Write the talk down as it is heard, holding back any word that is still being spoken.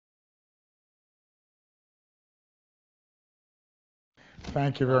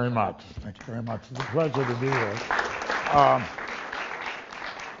Thank you very much. Thank you very much. It's a pleasure to be here.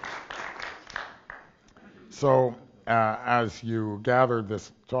 As you gathered,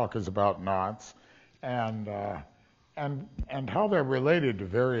 this talk is about knots and how they're related to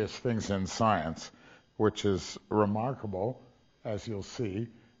various things in science, which is remarkable, as you'll see.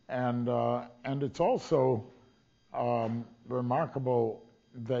 And it's also remarkable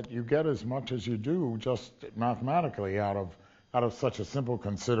that you get as much as you do just mathematically out of such a simple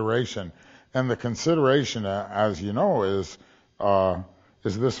consideration. And the consideration, as you know, is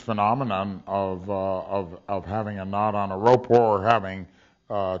this phenomenon of having a knot on a rope or having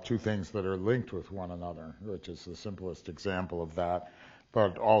two things that are linked with one another, which is the simplest example of that.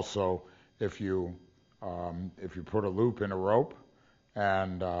 But also, if you put a loop in a rope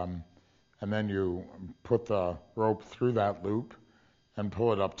and then you put the rope through that loop and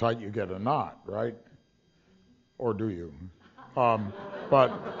pull it up tight, you get a knot, right? Or do you? But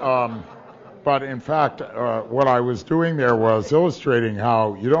in fact, what I was doing there was illustrating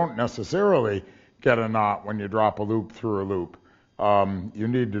how you don't necessarily get a knot when you drop a loop through a loop. You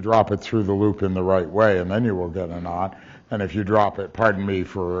need to drop it through the loop in the right way, and then you will get a knot. And if you drop it, pardon me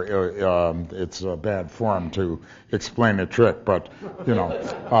for it's a bad form to explain a trick, but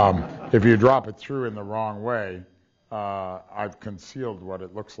if you drop it through in the wrong way, I've concealed what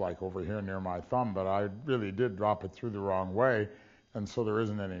it looks like over here near my thumb, but I really did drop it through the wrong way, and so there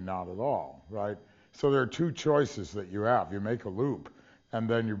isn't any knot at all, right? So there are two choices that you have. You make a loop, and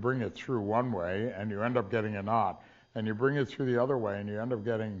then you bring it through one way, and you end up getting a knot, and you bring it through the other way, and you end up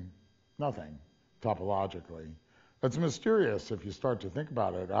getting nothing, topologically. It's mysterious if you start to think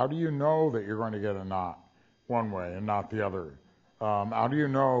about it. How do you know that you're going to get a knot one way and not the other? How do you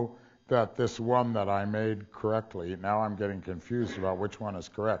know that this one that I made correctly, now I'm getting confused about which one is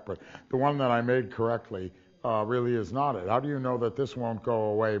correct, but the one that I made correctly really is knotted? How do you know that this won't go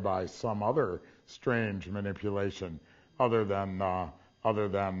away by some other strange manipulation other than the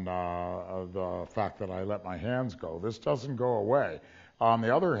fact that I let my hands go? This doesn't go away. On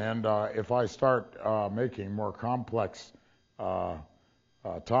the other hand, if I start making more complex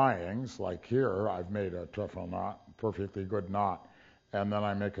tyings, like here, I've made a trefoil knot, perfectly good knot, and then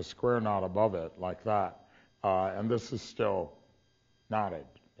I make a square knot above it, like that, and this is still knotted.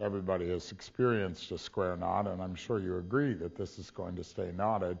 Everybody has experienced a square knot, and I'm sure you agree that this is going to stay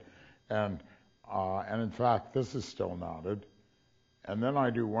knotted, and in fact, this is still knotted. And then I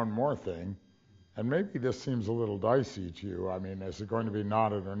do one more thing, and maybe this seems a little dicey to you. I mean, is it going to be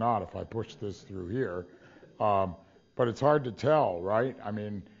knotted or not if I push this through here? But it's hard to tell, right? I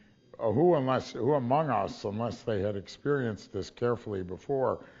mean, who among us, unless they had experienced this carefully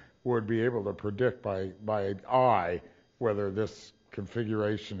before, would be able to predict by eye whether this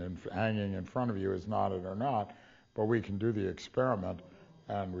configuration and hanging in front of you is knotted or not? But we can do the experiment,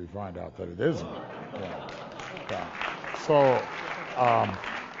 and we find out that it isn't. Yeah.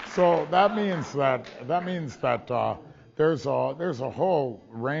 So that means that there's a whole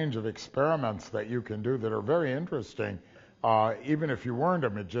range of experiments that you can do that are very interesting, even if you weren't a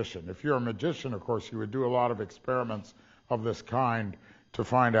magician. If you're a magician, of course, you would do a lot of experiments of this kind to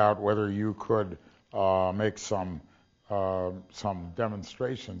find out whether you could make some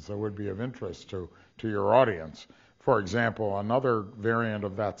demonstrations that would be of interest to your audience. For example, another variant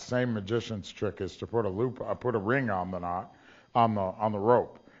of that same magician's trick is to put a ring on the knot, on the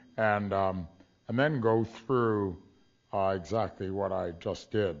rope, and then go through exactly what I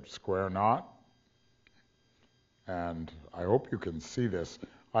just did. Square knot, and I hope you can see this.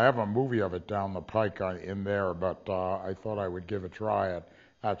 I have a movie of it down the pike in there, but I thought I would give a try at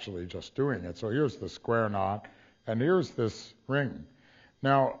actually just doing it. So here's the square knot, and here's this ring.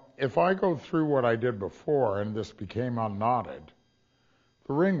 Now, if I go through what I did before and this became unknotted,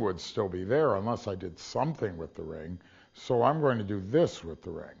 the ring would still be there unless I did something with the ring. So I'm going to do this with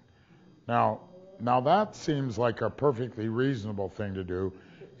the ring. Now that seems like a perfectly reasonable thing to do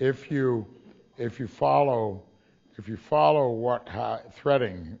if you follow what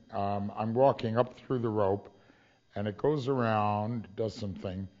threading. I'm walking up through the rope, and it goes around, does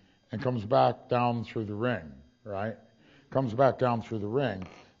something, and comes back down through the ring, right? Comes back down through the ring,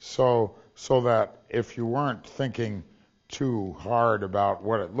 so that if you weren't thinking too hard about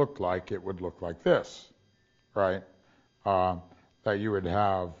what it looked like, it would look like this, right? That you would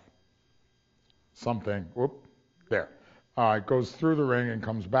have something, there. It goes through the ring and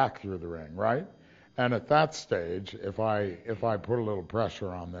comes back through the ring, right? And at that stage, if I put a little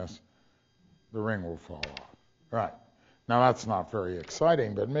pressure on this, the ring will fall off, right? Now that's not very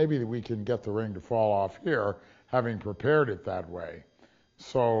exciting, but maybe we can get the ring to fall off here, having prepared it that way.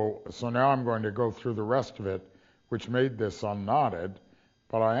 So now I'm going to go through the rest of it, which made this unknotted,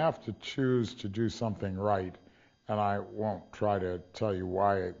 but I have to choose to do something right, and I won't try to tell you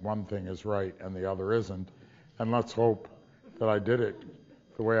why one thing is right and the other isn't, and let's hope that I did it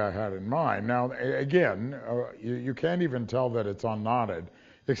the way I had in mind. Now, again, you can't even tell that it's unknotted,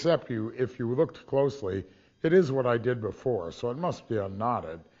 except if you looked closely, it is what I did before, so it must be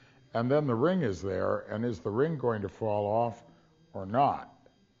unknotted. And then the ring is there, and is the ring going to fall off or not?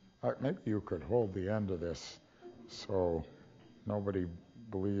 Maybe you could hold the end of this so nobody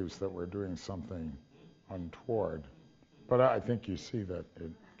believes that we're doing something untoward. But I think you see that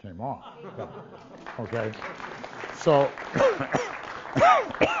it came off. Okay? So,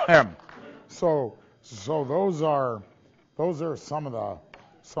 so those are some of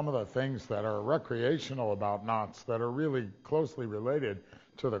the things that are recreational about knots that are really closely related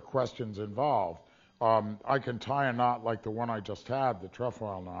to the questions involved. I can tie a knot like the one I just had, the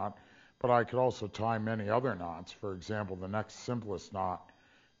trefoil knot, but I could also tie many other knots. For example, the next simplest knot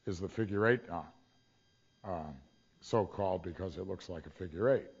is the figure 8 knot, so-called because it looks like a figure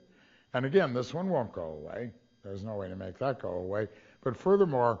 8. And again, this one won't go away. There's no way to make that go away. But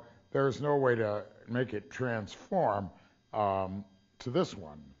furthermore, there's no way to make it transform to this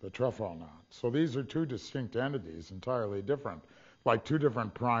one, the trefoil knot. So these are two distinct entities, entirely different, like two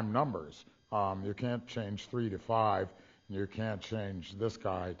different prime numbers. You can't change 3 to 5, and you can't change this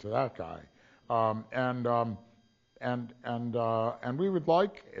guy to that guy. And we would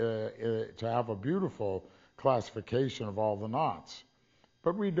like to have a beautiful classification of all the knots,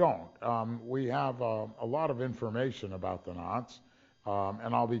 but we don't. We have a lot of information about the knots,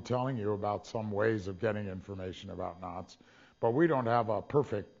 and I'll be telling you about some ways of getting information about knots, but we don't have a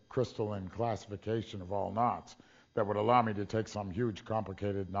perfect crystalline classification of all knots that would allow me to take some huge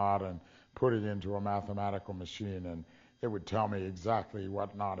complicated knot and put it into a mathematical machine and it would tell me exactly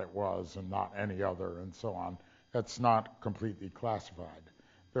what knot it was and not any other and so on. That's not completely classified.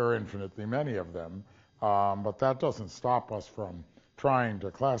 There are infinitely many of them, but that doesn't stop us from trying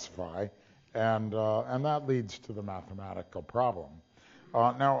to classify, and that leads to the mathematical problem.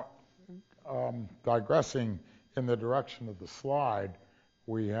 Now, digressing in the direction of the slide,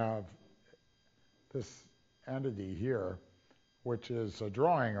 we have this entity here, which is a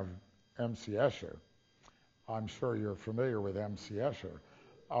drawing of M.C. Escher. I'm sure you're familiar with M.C. Escher.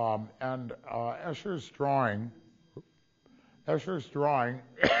 And Escher's drawing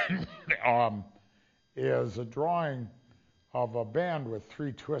is a drawing of a band with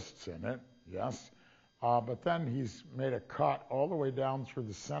 3 twists in it, yes, but then he's made a cut all the way down through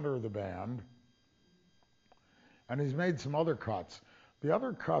the center of the band, and he's made some other cuts. The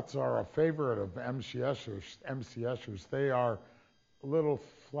other cuts are a favorite of M.C. Escher's. They are little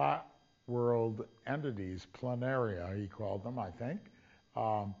flat world entities, planaria, he called them, I think.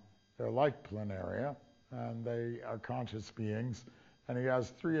 They're like planaria, and they are conscious beings. And he has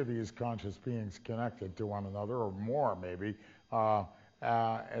 3 of these conscious beings connected to one another, or more maybe, to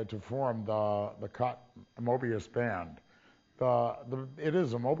form the cut Mobius band. It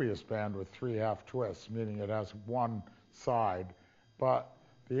is a Mobius band with 3 half twists, meaning it has one side. But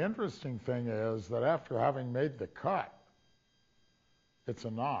the interesting thing is that after having made the cut, it's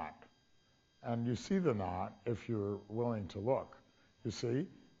a knot. And you see the knot if you're willing to look. You see,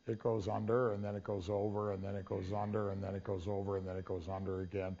 it goes under, and then it goes over, and then it goes under, and then it goes over, and then it goes under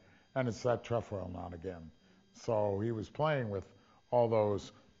again. And it's that trefoil knot again. So he was playing with all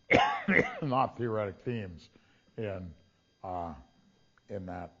those knot theoretic themes in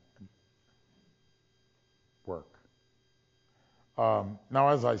that work. Now,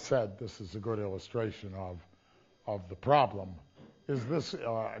 as I said, this is a good illustration of the problem. Is this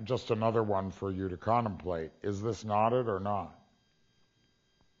just another one for you to contemplate? Is this knotted or not?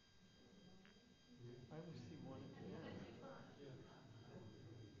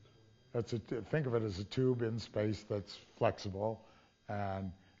 Think of it as a tube in space that's flexible,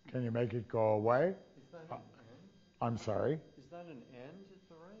 and can you make it go away? Is that an end? I'm sorry? Is that an end at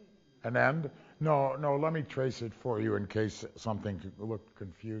the right? An end? No, let me trace it for you in case something looked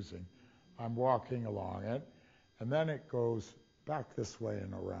confusing. I'm walking along it, and then it goes back this way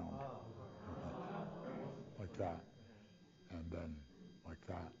and around. Like that. And then like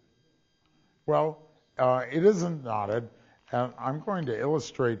that. Well, it isn't knotted, and I'm going to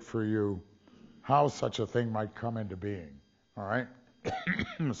illustrate for you how such a thing might come into being. All right?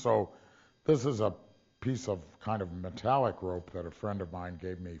 So this is a piece of kind of metallic rope that a friend of mine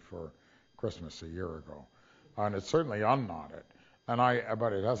gave me for Christmas a year ago. And it's certainly unknotted.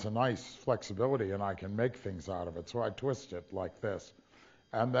 But it has a nice flexibility, and I can make things out of it. So I twist it like this.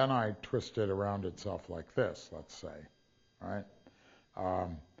 And then I twist it around itself like this, let's say. Right?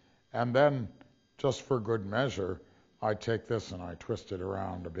 And then, just for good measure, I take this and I twist it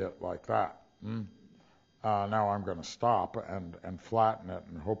around a bit like that. Now I'm going to stop and flatten it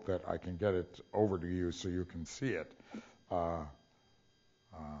and hope that I can get it over to you so you can see it.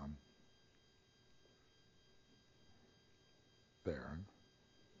 There.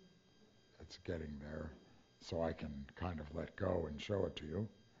 It's getting there, so I can kind of let go and show it to you.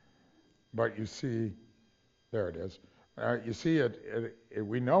 But you see, there it is. You see,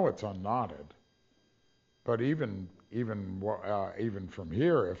 we know it's unknotted, but even from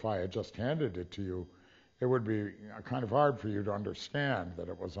here, if I had just handed it to you, it would be kind of hard for you to understand that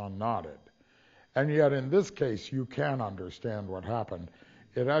it was unknotted. And yet, in this case, you can understand what happened.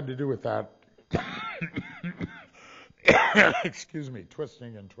 It had to do with that, excuse me,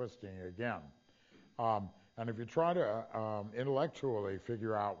 twisting and twisting again. And if you try to intellectually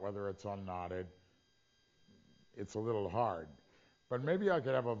figure out whether it's unknotted, it's a little hard. But maybe I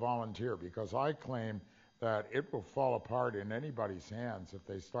could have a volunteer, because I claim that it will fall apart in anybody's hands if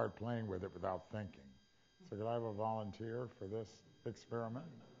they start playing with it without thinking. So could I have a volunteer for this experiment?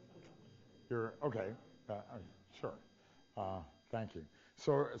 You're okay. Sure. Thank you.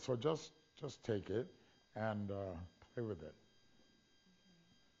 So just take it and play with it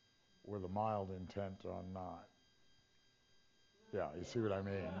with a mild intent on not. Yeah, you see what I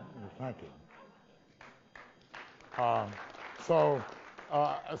mean? Thank you.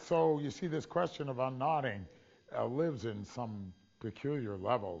 So you see, this question of unknotting lives in some peculiar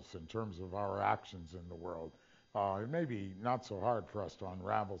levels in terms of our actions in the world. It may be not so hard for us to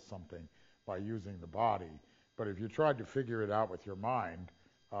unravel something by using the body, but if you tried to figure it out with your mind,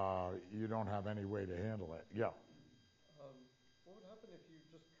 you don't have any way to handle it. Yeah. What would happen if you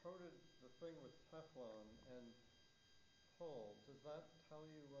just coated the thing with Teflon and pulled? Does that tell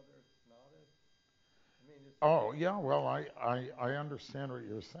you whether it's knotted? I mean, Oh, yeah, well, I understand what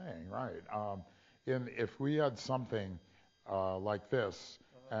you're saying, right. If we had something like this,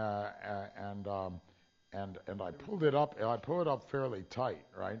 and I pulled it up fairly tight,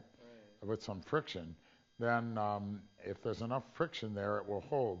 right, with some friction, then if there's enough friction there, it will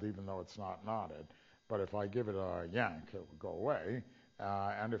hold even though it's not knotted. But if I give it a yank, it will go away.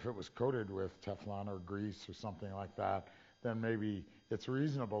 And if it was coated with Teflon or grease or something like that, then maybe it's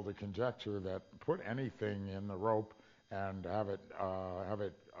reasonable to conjecture that put anything in the rope and have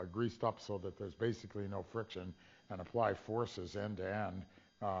it greased up so that there's basically no friction, and apply forces end to end,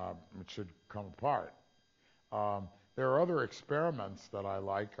 it should come apart. There are other experiments that I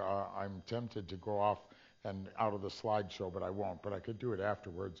like. I'm tempted to go off and out of the slideshow, but I won't. But I could do it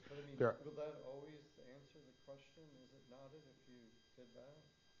afterwards. But I mean, will that always answer the question? Is it knotted if you did that?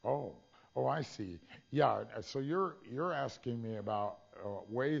 Oh, I see. Yeah. So you're asking me about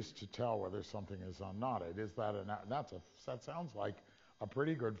ways to tell whether something is unknotted. Is that that sounds like a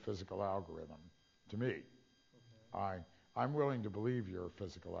pretty good physical algorithm to me. Okay. I'm willing to believe your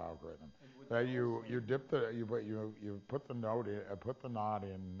physical algorithm. That you put the knot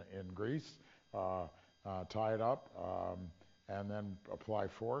in grease, tie it up, and then apply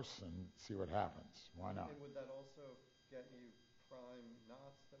force and see what happens. Why not? And would that also get you prime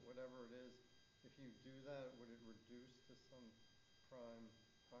knots, that whatever it is, if you do that, would it reduce to some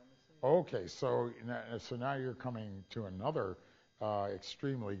primacy? Okay, so now you're coming to another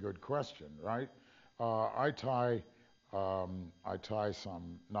extremely good question, right? I tie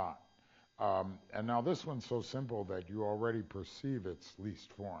some knot. And now this one's so simple that you already perceive its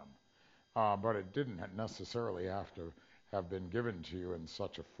least form. But it didn't necessarily have to have been given to you in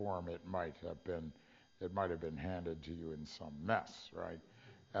such a form. It might have been handed to you in some mess, right?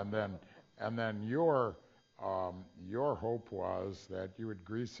 And then your hope was that you would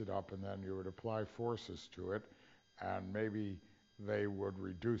grease it up and then you would apply forces to it, and maybe they would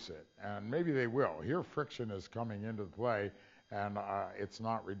reduce it. And maybe they will. Here friction is coming into play, and it's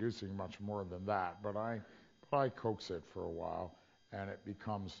not reducing much more than that. But I coax it for a while, and it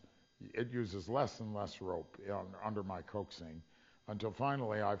uses less and less rope under my coaxing, until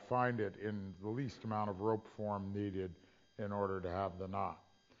finally I find it in the least amount of rope form needed in order to have the knot.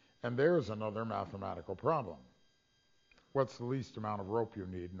 And there's another mathematical problem. What's the least amount of rope you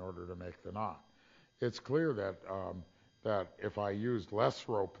need in order to make the knot? It's clear that if I used less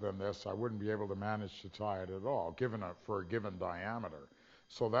rope than this, I wouldn't be able to manage to tie it at all, for a given diameter.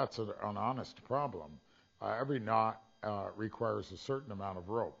 So that's an honest problem. Every knot requires a certain amount of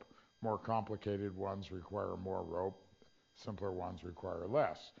rope. More complicated ones require more rope. Simpler ones require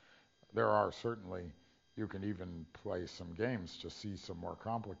less. There are certainly, you can even play some games to see some more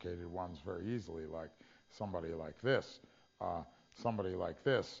complicated ones very easily, like somebody like this. Somebody like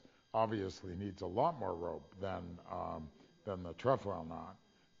this obviously needs a lot more rope than the trefoil knot.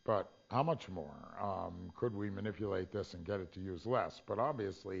 But how much more? Could we manipulate this and get it to use less? But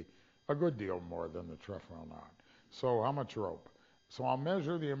obviously, a good deal more than the trefoil knot. So how much rope? So I'll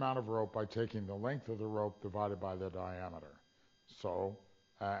measure the amount of rope by taking the length of the rope divided by the diameter. So,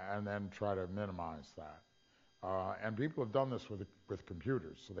 and then try to minimize that. And people have done this with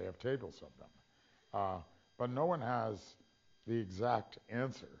computers, so they have tables of them. But no one has the exact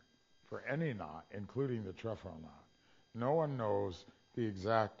answer for any knot, including the trefoil knot. No one knows the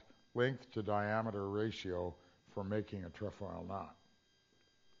exact length to diameter ratio for making a trefoil knot.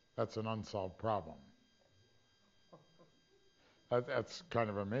 That's an unsolved problem. That's kind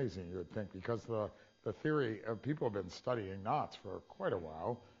of amazing, you would think, because the theory of people have been studying knots for quite a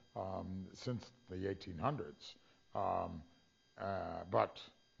while, since the 1800s. But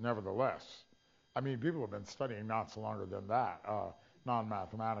nevertheless, I mean, people have been studying knots longer than that,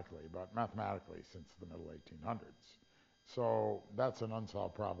 non-mathematically, but mathematically since the middle 1800s. So that's an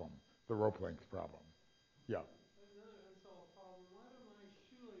unsolved problem, the rope length problem. Yeah. Another unsolved problem. Why do my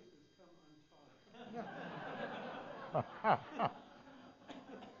shoelaces come untied?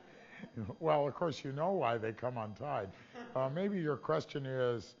 Well, of course, you know why they come untied. Maybe your question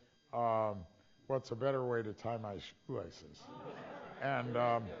is, what's a better way to tie my shoelaces? And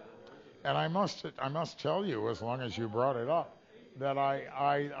I must tell you, as long as you brought it up, that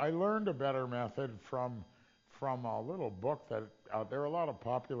I learned a better method from a little book that there are a lot of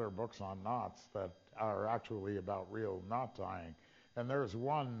popular books on knots that are actually about real knot tying. And there's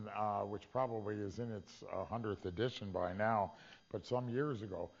one which probably is in its 100th edition by now, but some years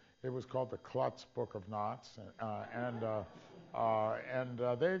ago. It was called the Klutz Book of Knots, and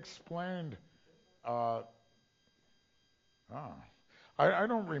they explained. I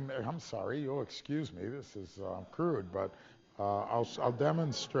don't remember. I'm sorry. You'll excuse me. This is crude, but I'll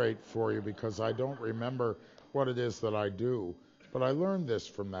demonstrate for you because I don't remember what it is that I do. But I learned this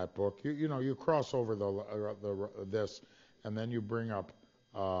from that book. You cross over this, and then you bring up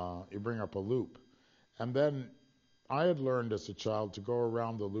a loop, and then I had learned as a child to go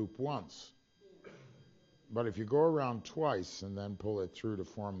around the loop once. But if you go around twice and then pull it through to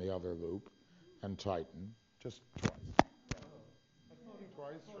form the other loop and tighten, just twice.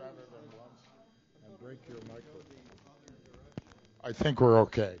 Twice rather than once, and break your microphone. I think we're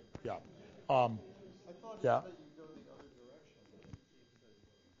okay. Yeah. I thought yeah. that you go the other direction. It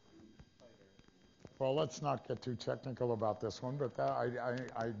keeps it tighter. Well, let's not get too technical about this one, but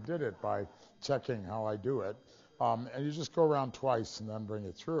I did it by checking how I do it. And you just go around twice and then bring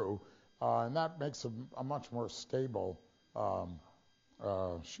it through, and that makes a much more stable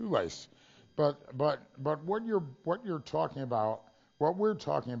shoelace. But what you're talking about, what we're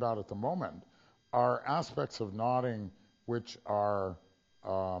talking about at the moment, are aspects of knotting which are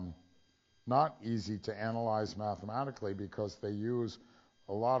not easy to analyze mathematically because they use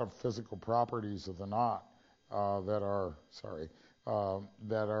a lot of physical properties of the knot that are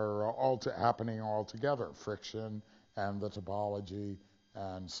happening all together, friction and the topology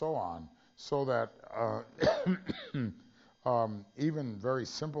and so on, so that even very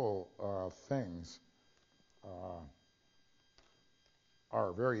simple things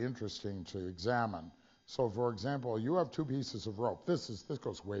are very interesting to examine. So, for example, you have two pieces of rope. This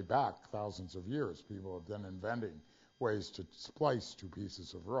goes way back, thousands of years. People have been inventing ways to splice two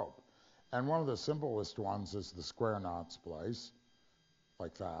pieces of rope. And one of the simplest ones is the square knot splice,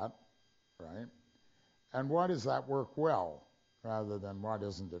 like that, right? And why does that work well, rather than why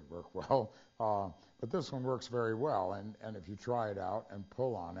doesn't it work well? But this one works very well, and if you try it out and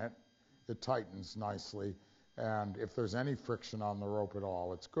pull on it, it tightens nicely, and if there's any friction on the rope at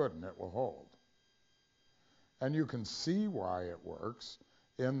all, it's good and it will hold. And you can see why it works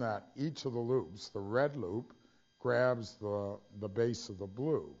in that each of the loops, the red loop grabs the base of the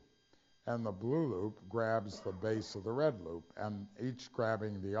blue, and the blue loop grabs the base of the red loop, and each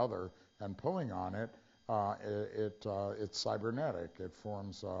grabbing the other and pulling on it, it's cybernetic. It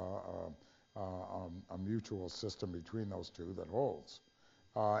forms a mutual system between those two that holds.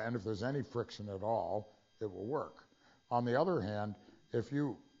 And if there's any friction at all, it will work. On the other hand, if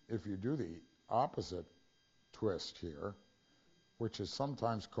you do the opposite twist here, which is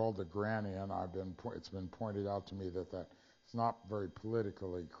sometimes called the granny, and it's been pointed out to me that it's not very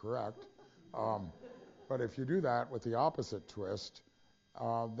politically correct. But if you do that with the opposite twist,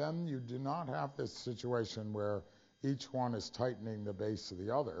 then you do not have this situation where each one is tightening the base of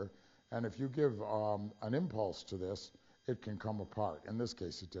the other. And if you give an impulse to this, it can come apart. In this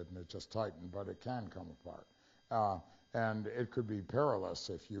case, it didn't. It just tightened, but it can come apart. And it could be perilous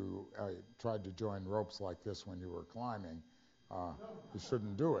if you tried to join ropes like this when you were climbing. You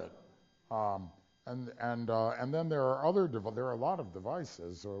shouldn't do it. And then there are there are a lot of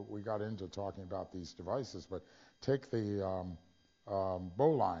devices. So we got into talking about these devices, but take the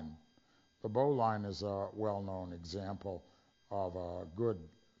bowline. The bowline is a well-known example of a good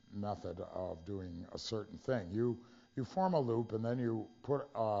method of doing a certain thing. You form a loop, and then you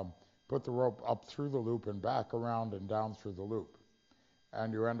put the rope up through the loop and back around and down through the loop,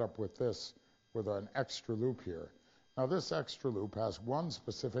 and you end up with an extra loop here. Now this extra loop has one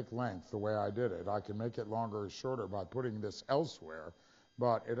specific length the way I did it. I can make it longer or shorter by putting this elsewhere,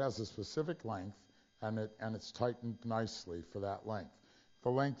 but it has a specific length, and it's tightened nicely for that length. The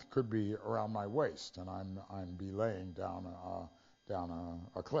length could be around my waist, and I'm belaying down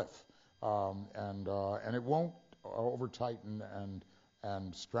a cliff, and it won't over tighten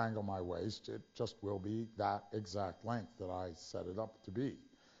and strangle my waist. It just will be that exact length that I set it up to be.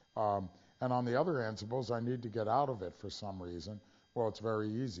 And on the other hand, suppose I need to get out of it for some reason. Well, it's very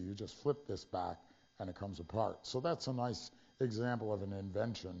easy. You just flip this back and it comes apart. So that's a nice example of an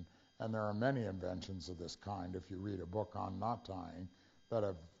invention, and there are many inventions of this kind if you read a book on knot tying that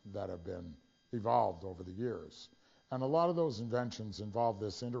have been evolved over the years. And a lot of those inventions involve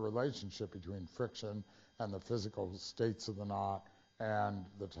this interrelationship between friction and the physical states of the knot and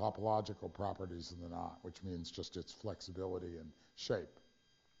the topological properties of the knot, which means just its flexibility and shape.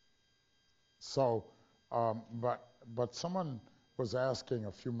 So, but someone was asking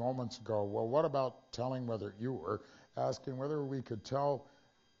a few moments ago, well, what about telling whether you were asking whether we could tell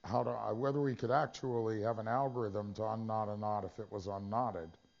whether we could actually have an algorithm to unknot a knot if it was unknotted,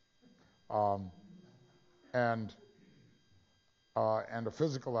 and a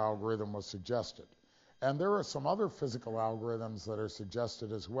physical algorithm was suggested. And there are some other physical algorithms that are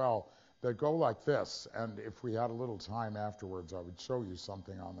suggested as well that go like this. And if we had a little time afterwards, I would show you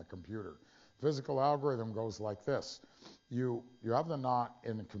something on the computer. Physical algorithm goes like this. You have the knot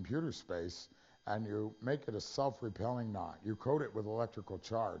in the computer space, and you make it a self-repelling knot. You coat it with electrical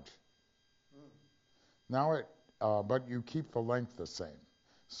charge. Now but you keep the length the same.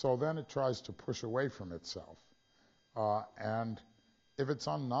 So then it tries to push away from itself. And if it's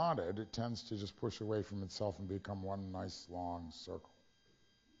unknotted, it tends to just push away from itself and become one nice long circle.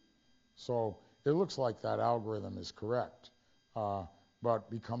 So it looks like that algorithm is correct, but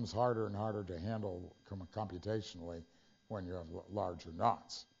becomes harder and harder to handle computationally when you have larger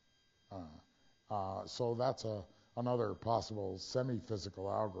knots. So that's another possible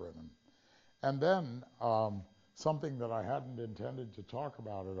semi-physical algorithm. And then something that I hadn't intended to talk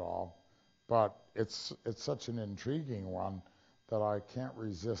about at all, but it's such an intriguing one that I can't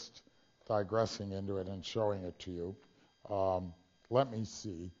resist digressing into it and showing it to you. Let me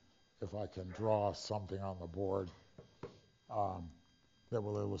see if I can draw something on the board that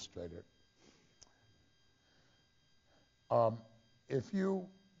will illustrate it. If you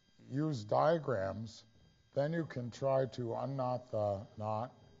use diagrams, then you can try to unknot the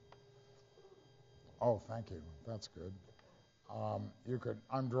knot. Oh, thank you. That's good.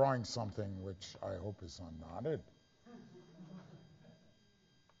 I'm drawing something which I hope is unknotted.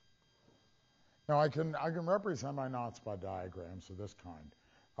 Now I can represent my knots by diagrams of this kind.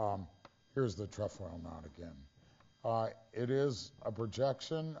 Here's the trefoil knot again. It is a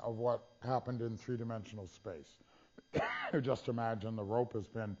projection of what happened in three-dimensional space. Just imagine the rope has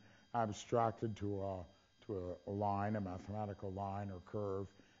been abstracted to a line, a mathematical line or curve,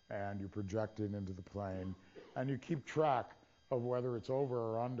 and you project it into the plane, and you keep track of whether it's over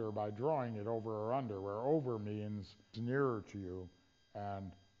or under by drawing it over or under, where over means it's nearer to you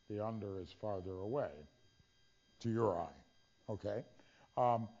and the under is farther away to your eye. Okay?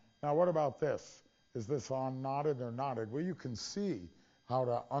 Now what about this? Is this unknotted or knotted? Well, you can see how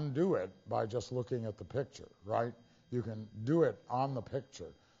to undo it by just looking at the picture, right? You can do it on the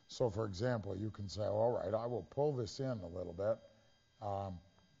picture. So for example, you can say, all right, I will pull this in a little bit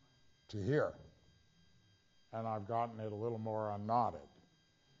to here. And I've gotten it a little more unknotted.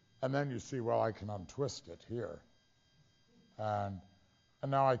 And then you see, well, I can untwist it here. And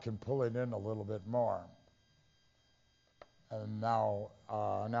now I can pull it in a little bit more. And now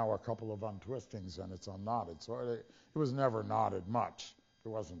a couple of untwistings and it's unknotted. So it was never knotted much. It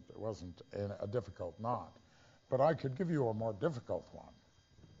wasn't a difficult knot. But I could give you a more difficult one.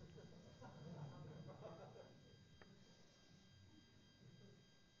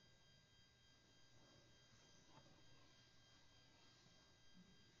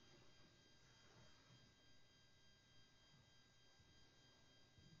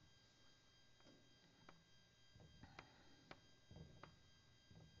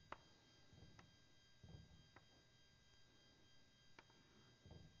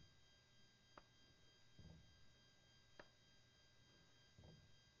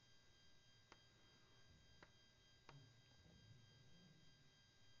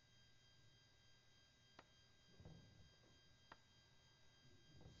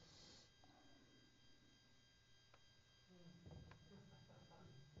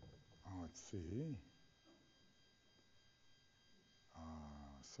 see.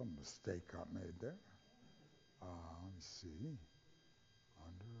 Some mistake got made there. Let me see.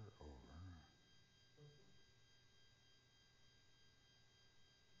 Under, over.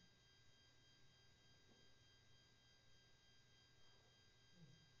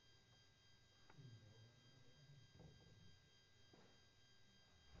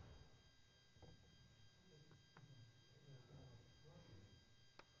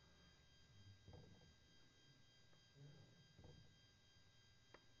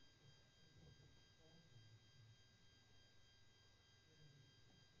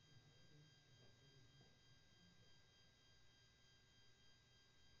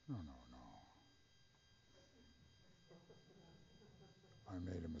 No. I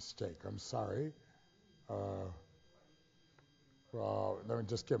made a mistake. I'm sorry. Well,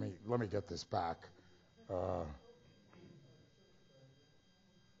 let me get this back. All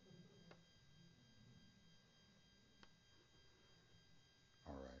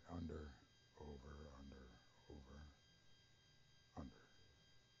right, under, over, under.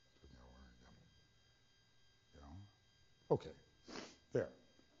 Took me over again. Yeah. Okay, there.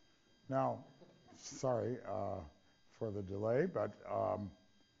 Now, sorry for the delay, but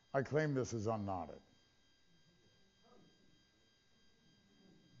I claim this is unknotted.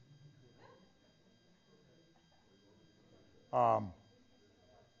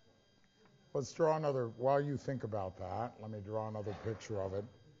 Let's draw another, while you think about that, let me draw another picture of it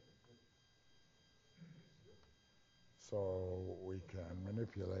so we can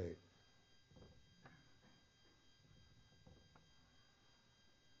manipulate.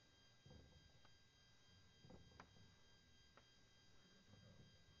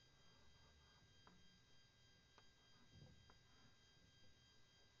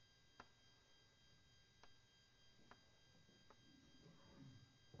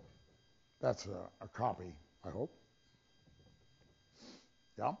 That's a copy, I hope.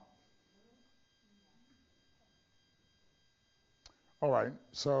 Yeah? All right,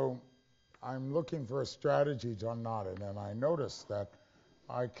 so I'm looking for a strategy to unknot it, and I notice that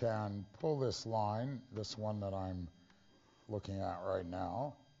I can pull this line, this one that I'm looking at right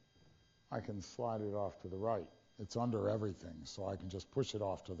now, I can slide it off to the right. It's under everything, so I can just push it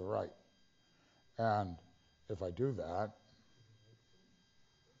off to the right. And if I do that,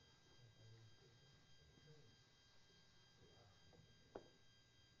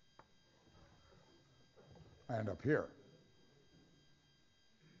 I end up here.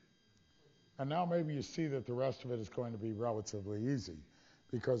 And now maybe you see that the rest of it is going to be relatively easy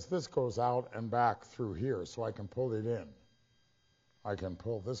because this goes out and back through here, so I can pull it in. I can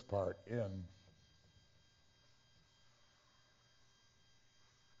pull this part in.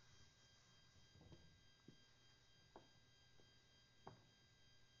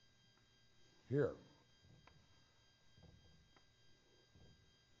 Here.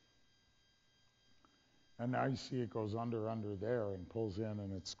 And now you see it goes under there and pulls in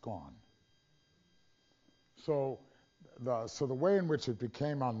and it's gone. So the way in which it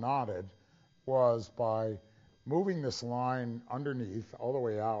became unknotted was by moving this line underneath all the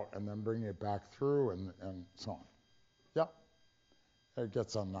way out and then bringing it back through and so on. Yeah, it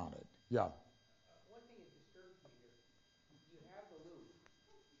gets unknotted. Yeah. One thing that disturbs me here, you have the loop,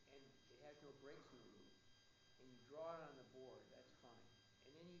 and it has no breaks in the loop, and you draw it on the board, that's fine.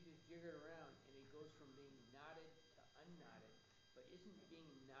 And then you just jigger it around, and it goes from being knotted to unknotted, but isn't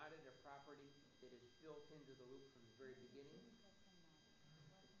being knotted a property that is built into the loop from the very beginning?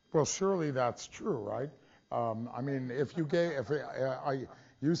 Well, surely that's true, right? I mean, if you gave,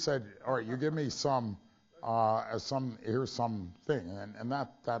 you said, all right, you give me here's something, and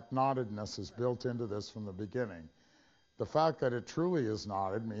that knottedness is built into this from the beginning. The fact that it truly is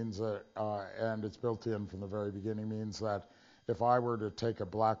knotted means that, and it's built in from the very beginning, means that if I were to take a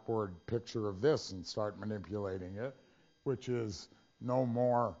blackboard picture of this and start manipulating it, which is no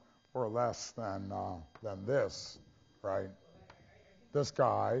more or less than this, right? This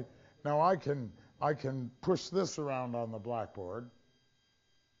guy. Now I can push this around on the blackboard,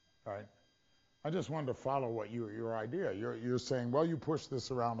 right? I just wanted to follow what your idea. You're saying, well, you push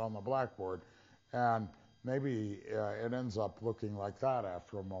this around on the blackboard, and maybe it ends up looking like that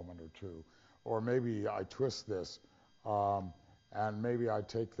after a moment or two, or maybe I twist this, and maybe I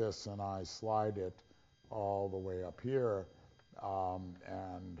take this and I slide it all the way up here,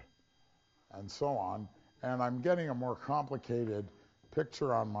 and so on, and I'm getting a more complicated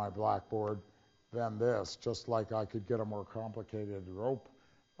picture on my blackboard than this, just like I could get a more complicated rope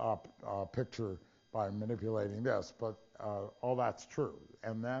picture by manipulating this, but all that's true.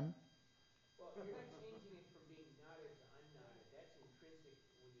 And then? Well, you're not changing it from being knotted to unknotted. That's intrinsic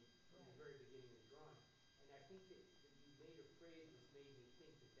from the very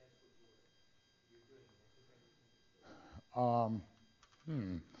Um,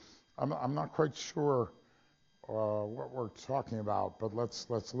 I'm not quite sure what we're talking about, but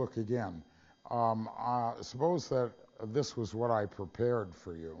let's look again. Suppose that this was what I prepared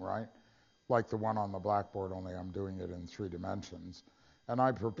for you, right? Like the one on the blackboard, only I'm doing it in 3 dimensions. And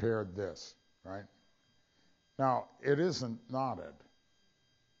I prepared this, right? Now, it isn't knotted.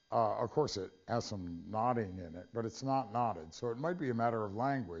 Of course, it has some knotting in it, but it's not knotted. So it might be a matter of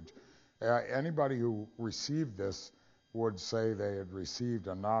language. Anybody who received this would say they had received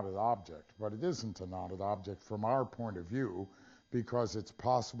a knotted object, but it isn't a knotted object from our point of view, because it's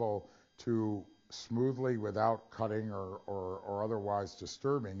possible to smoothly, without cutting or otherwise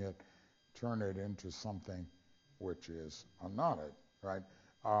disturbing it, turn it into something which is unknotted, right?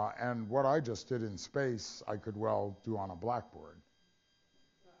 And what I just did in space, I could well do on a blackboard.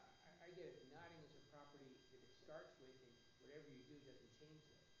 I get it. Knotting is a property that it starts with, and whatever you do doesn't change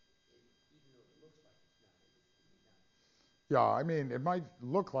that. Even though it looks like it's knotted, it can be knotted. Yeah, I mean, it might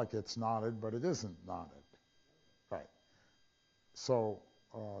look like it's knotted, but it isn't knotted, right? So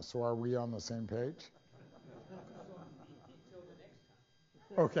are we on the same page? Until the next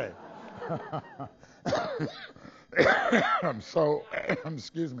time. Okay. So,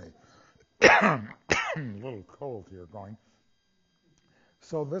 excuse me. A little cold here going.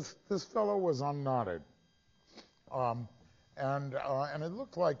 So this fellow was unknotted. And it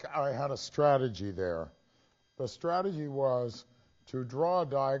looked like I had a strategy there. The strategy was to draw a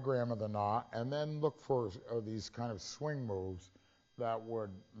diagram of the knot and then look for these kind of swing moves that would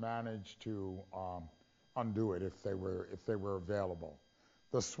manage to undo it if they were available.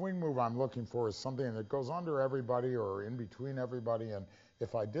 The swing move I'm looking for is something that goes under everybody or in between everybody, and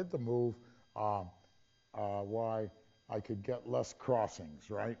if I did the move, why I could get less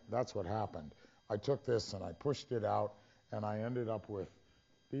crossings, right? That's what happened. I took this and I pushed it out, and I ended up with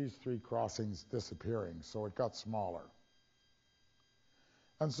these 3 crossings disappearing, so it got smaller.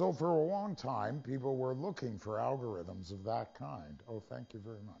 And so for a long time, people were looking for algorithms of that kind. Oh, thank you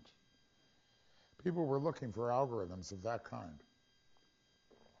very much. People were looking for algorithms of that kind.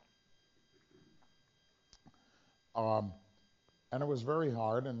 And it was very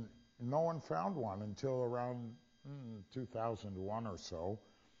hard, and no one found one until around 2001 or so.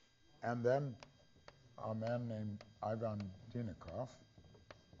 And then a man named Ivan Deninikov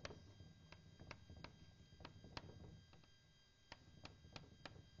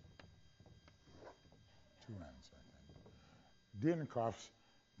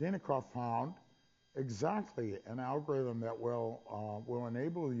Deninikov found exactly an algorithm that will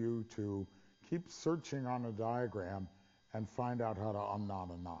enable you to keep searching on a diagram and find out how to unknot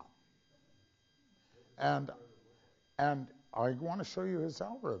a knot. And I want to show you his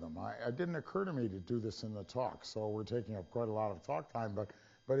algorithm. It didn't occur to me to do this in the talk, so we're taking up quite a lot of talk time,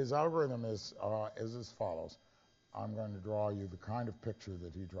 but his algorithm is as follows. I'm going to draw you the kind of picture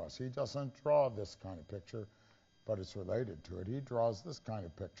that he draws. He doesn't draw this kind of picture, but it's related to it. He draws this kind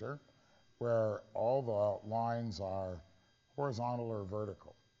of picture where all the lines are horizontal or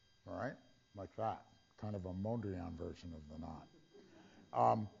vertical, all right? Like that, kind of a Mondrian version of the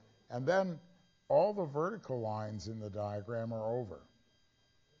knot. And then all the vertical lines in the diagram are over.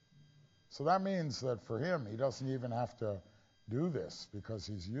 So that means that for him, he doesn't even have to do this because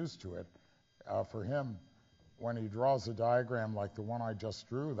he's used to it. For him, when he draws a diagram like the one I just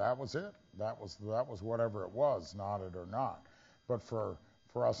drew, that was it. That was whatever it was, knotted or not. But for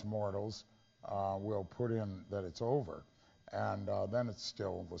us mortals, we'll put in that it's over. And then it's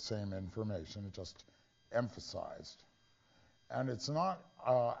still the same information, it just emphasized. And it's not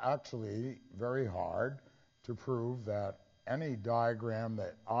actually very hard to prove that any diagram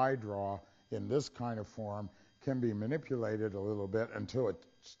that I draw in this kind of form can be manipulated a little bit until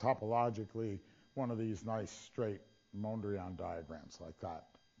it's topologically one of these nice straight Mondrian diagrams like that,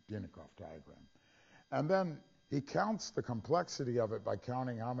 Deninikov diagram. And then he counts the complexity of it by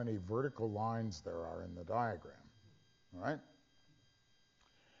counting how many vertical lines there are in the diagram, all right?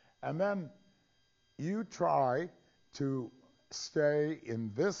 And then you try to stay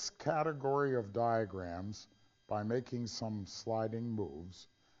in this category of diagrams by making some sliding moves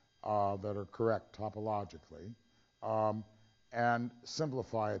that are correct topologically and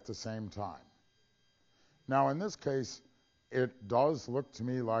simplify at the same time. Now, in this case, it does look to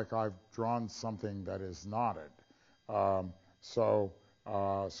me like I've drawn something that is knotted. So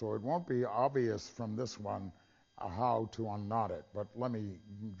it won't be obvious from this one how to unknot it, but let me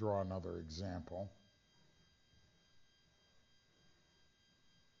draw another example.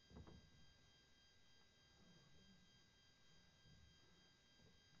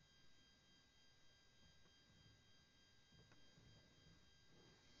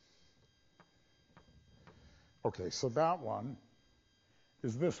 Okay, so that one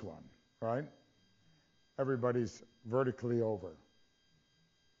is this one, right? Everybody's vertically over.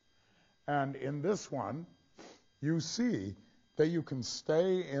 And in this one, you see that you can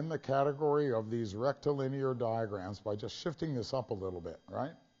stay in the category of these rectilinear diagrams by just shifting this up a little bit,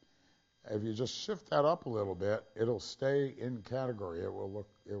 right? If you just shift that up a little bit, it'll stay in category. It will look,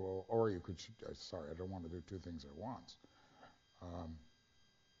 it will, or you could, sorry, I don't want to do two things at once.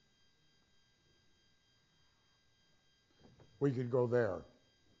 We could go there.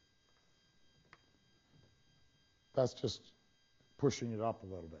 That's just pushing it up a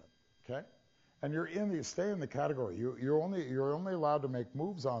little bit, okay? And you stay in the category. You're only allowed to make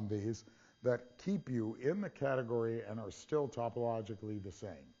moves on these that keep you in the category and are still topologically the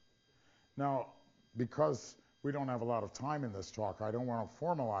same. Now, because we don't have a lot of time in this talk, I don't want to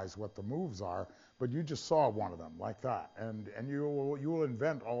formalize what the moves are, but you just saw one of them like that, and you will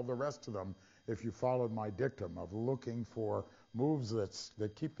invent all the rest of them if you followed my dictum of looking for moves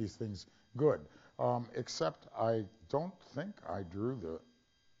that keep these things good. Except I don't think I drew the.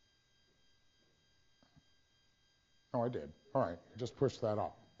 No, I did. All right, just push that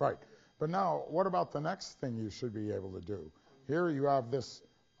up. Right. But now, what about the next thing you should be able to do? Here you have this.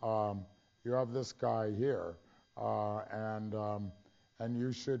 You have this guy here, and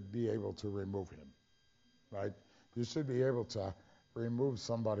you should be able to remove him, right? You should be able to remove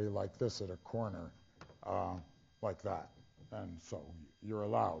somebody like this at a corner, like that, and so you're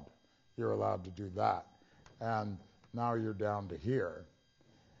allowed to do that. And now you're down to here,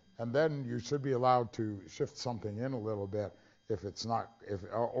 and then you should be allowed to shift something in a little bit if it's not,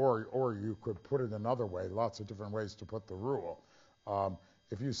 or you could put it another way. Lots of different ways to put the rule.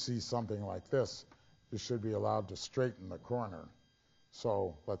 If you see something like this, you should be allowed to straighten the corner.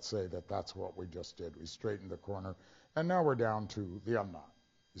 So let's say that that's what we just did. We straightened the corner, and now we're down to the unknot,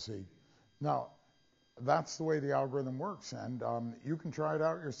 you see. Now, that's the way the algorithm works, and you can try it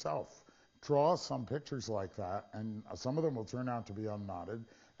out yourself. Draw some pictures like that, and some of them will turn out to be unknotted,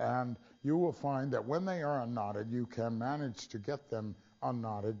 and you will find that when they are unknotted, you can manage to get them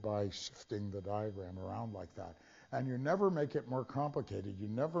unknotted by shifting the diagram around like that. And you never make it more complicated. You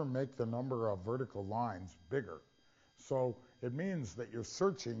never make the number of vertical lines bigger. So it means that you're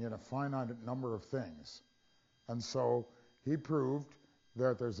searching in a finite number of things. And so he proved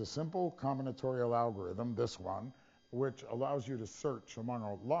that there's a simple combinatorial algorithm, this one, which allows you to search among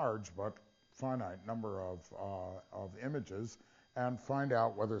a large but finite number of images and find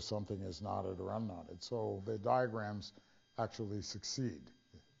out whether something is knotted or unknotted. So the diagrams actually succeed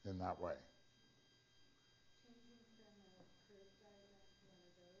in that way.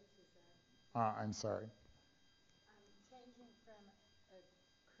 I'm sorry. Changing from a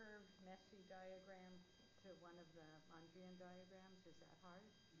curved, messy diagram to one of the undreamed diagrams, is that hard?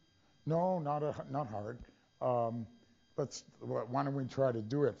 No, not hard. But why don't we try to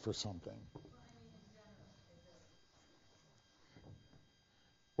do it for something? Well, I mean, in general, is it?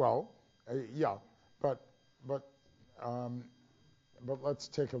 Well, yeah, but let's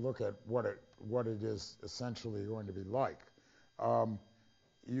take a look at what it is essentially going to be like.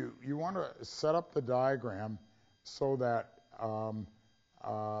 You want to set up the diagram so that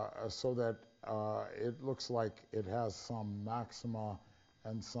it looks like it has some maxima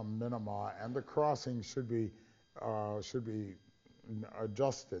and some minima, and the crossing should be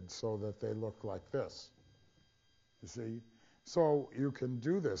adjusted so that they look like this. You see, so you can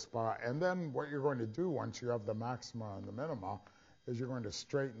do this and then what you're going to do once you have the maxima and the minima is you're going to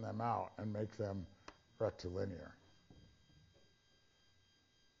straighten them out and make them rectilinear.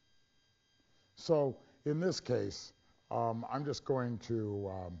 So in this case, I'm just going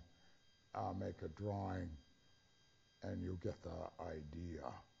to make a drawing, and you get the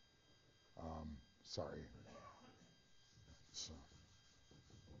idea. Sorry.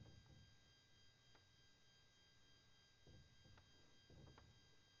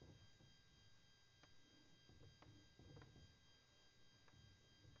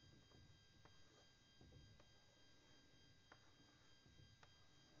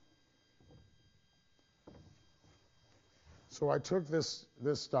 So I took this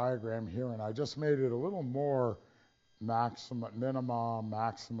diagram here, and I just made it a little more maxima, minima,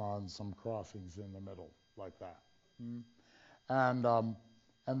 maxima, and some crossings in the middle, like that. And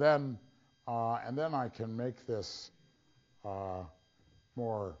then I can make this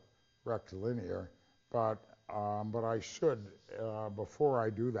more rectilinear, but I should before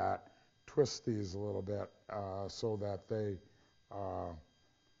I do that twist these a little bit so that they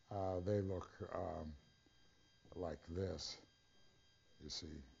look like this, you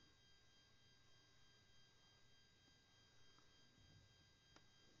see.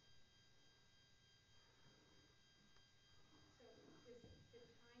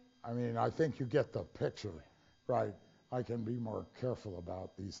 I mean, I think you get the picture, right? I can be more careful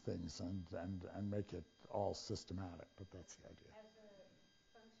about these things and make it all systematic, but that's the idea. As a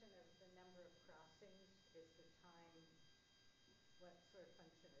function of the number of crossings, is the time, what sort of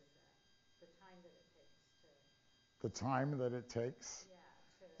function is that? The time that it takes to... The time that it takes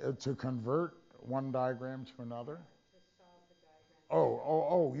Yeah, to convert one diagram to another? to solve the diagram.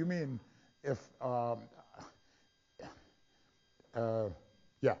 Oh, you mean if,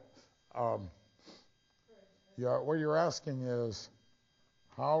 yeah. Yeah, what you're asking is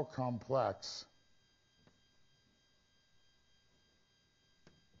how complex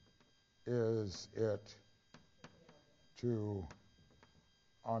is it to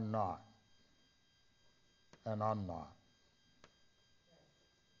unknot and unknot,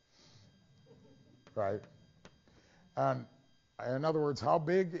 right? And in other words, how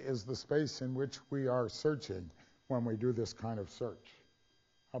big is the space in which we are searching when we do this kind of search?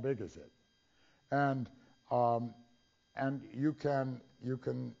 How big is it? And you can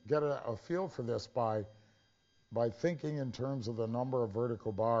get a feel for this by thinking in terms of the number of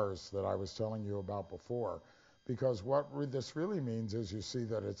vertical bars that I was telling you about before. Because what this really means is you see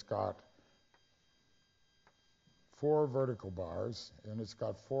that it's got 4 vertical bars and it's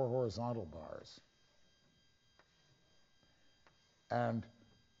got 4 horizontal bars. And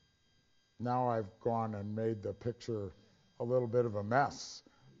now I've gone and made the picture a little bit of a mess.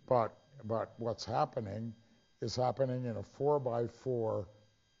 But what's happening is happening in a 4x4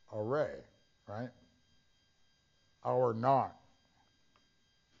 array, right? Our knot.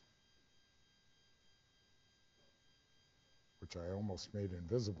 Which I almost made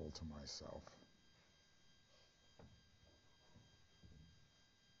invisible to myself.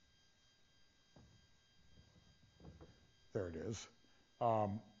 There it is.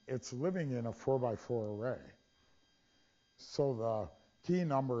 It's living in a 4x4 array. So the key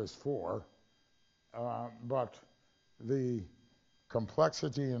number is 4, but the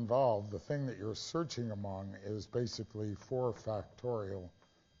complexity involved, the thing that you're searching among, is basically 4 factorial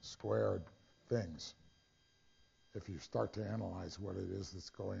squared things, if you start to analyze what it is that's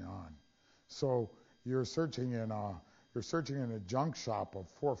going on. So you're searching in a junk shop of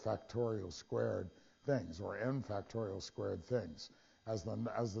 4 factorial squared things, or n factorial squared things. As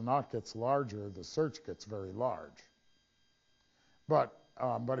the knot gets larger, the search gets very large. But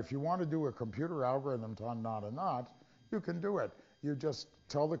if you want to do a computer algorithm to unknot a knot, you can do it. You just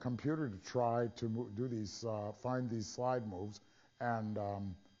tell the computer to try to do these, find these slide moves, and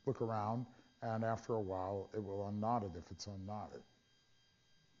look around, and after a while, it will unknot it if it's unknotted.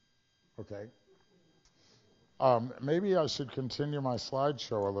 Okay? Maybe I should continue my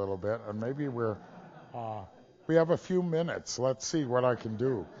slideshow a little bit, and maybe we have a few minutes. Let's see what I can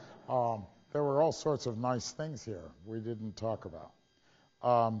do. There were all sorts of nice things here we didn't talk about.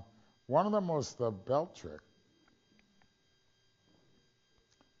 One of them was the belt trick.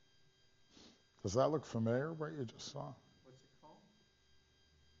 Does that look familiar, what you just saw? What's it called?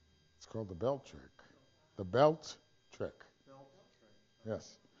 It's called the belt trick. The belt trick. Belt trick.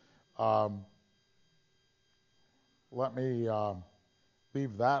 Yes. Let me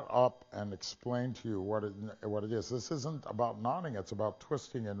leave that up and explain to you what it is. This isn't about knotting, it's about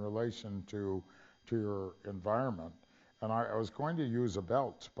twisting in relation to your environment. And I was going to use a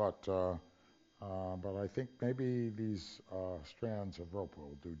belt, but I think maybe these strands of rope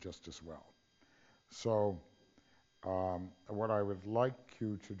will do just as well. So what I would like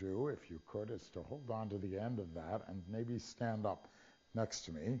you to do, if you could, is to hold on to the end of that and maybe stand up next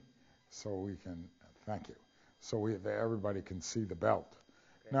to me so we can, thank you, so everybody can see the belt.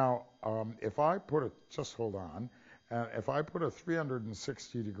 Okay. Now, if I put a, just hold on, if I put a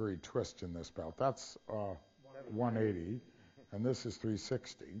 360-degree twist in this belt, that's 180, and this is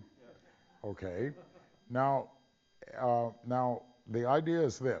 360. Okay. Now the idea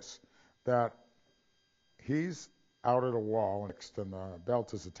is this, that he's out at a wall next, and the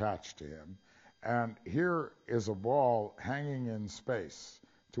belt is attached to him, and here is a ball hanging in space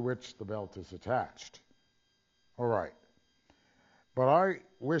to which the belt is attached. All right. But I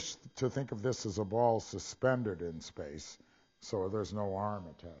wish to think of this as a ball suspended in space, so there's no arm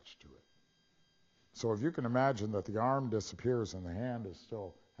attached to it. So if you can imagine that the arm disappears and the hand is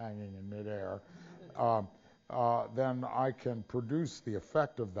still hanging in midair, then I can produce the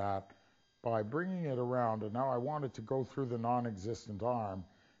effect of that by bringing it around. And now I want it to go through the non-existent arm.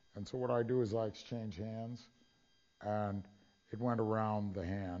 And so what I do is I exchange hands, and it went around the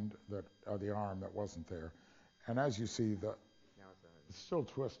hand, the arm that wasn't there. And as you see, it's still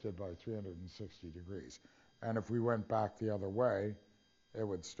twisted by 360 degrees. And if we went back the other way, it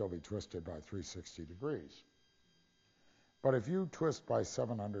would still be twisted by 360 degrees. But if you twist by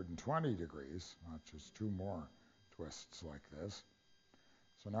 720 degrees, which is 2 more twists like this,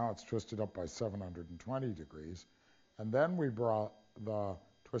 so now it's twisted up by 720 degrees, and then we brought the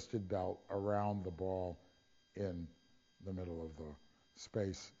twisted belt around the ball in the middle of the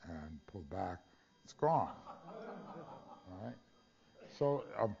space and pulled back, it's gone. All right?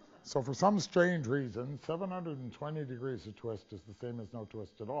 So for some strange reason, 720 degrees of twist is the same as no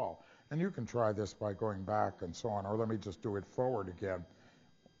twist at all. And you can try this by going back and so on, or let me just do it forward again.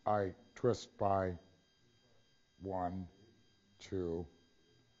 I twist by 1, 2,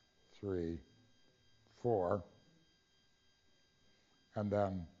 3, 4, and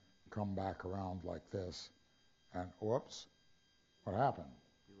then come back around like this, and whoops, what happened?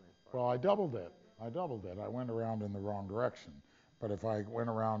 Well, I doubled it. I went around in the wrong direction. But if I went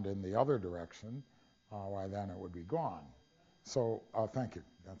around in the other direction, why then it would be gone. So thank you.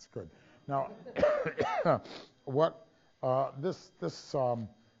 That's good. Now, this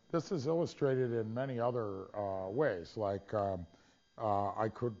is illustrated in many other ways. Like I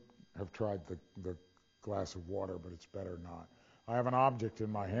could have tried the glass of water, but it's better not. I have an object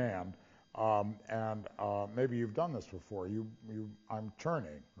in my hand, and maybe you've done this before. I'm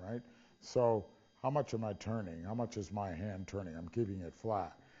turning, right? So how much am I turning? How much is my hand turning? I'm keeping it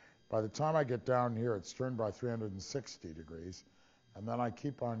flat. By the time I get down here, it's turned by 360 degrees, and then I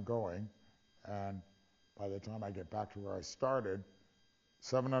keep on going, and by the time I get back to where I started,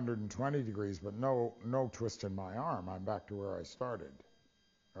 720 degrees, but no twist in my arm. I'm back to where I started,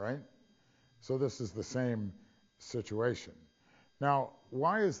 all right? So this is the same situation. Now,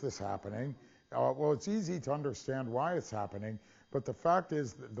 why is this happening? Well, it's easy to understand why it's happening, but the fact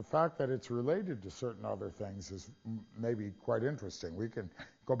that it's related to certain other things is maybe quite interesting. We can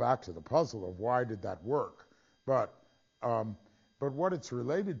go back to the puzzle of why did that work, but what it's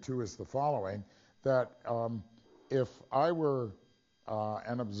related to is the following: that if I were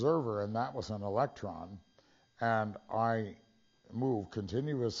an observer and that was an electron, and I move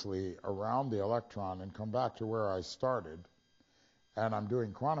continuously around the electron and come back to where I started, and I'm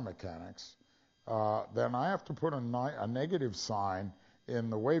doing quantum mechanics, then I have to put a negative sign in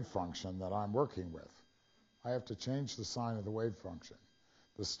the wave function that I'm working with. I have to change the sign of the wave function.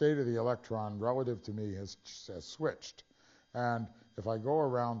 The state of the electron relative to me has switched. And if I go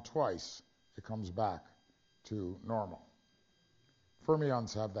around twice, it comes back to normal.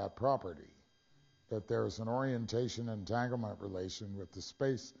 Fermions have that property, that there's an orientation entanglement relation with the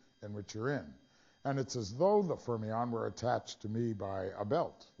space in which you're in. And it's as though the fermion were attached to me by a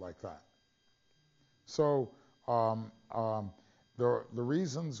belt like that. So the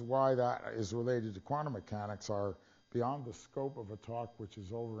reasons why that is related to quantum mechanics are beyond the scope of a talk which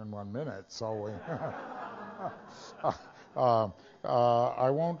is over in 1 minute. So I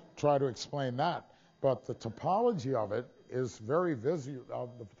won't try to explain that. But the topology of it is very visual.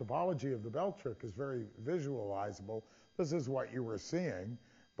 The topology of the belt trick is very visualizable. This is what you were seeing,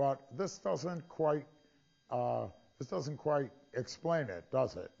 but this doesn't quite explain it,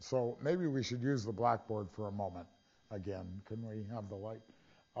 does it? So maybe we should use the blackboard for a moment again. Can we have the light?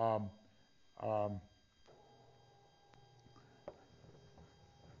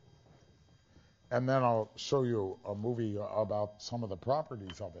 And then I'll show you a movie about some of the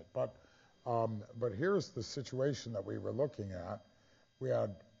properties of it. But here's the situation that we were looking at. We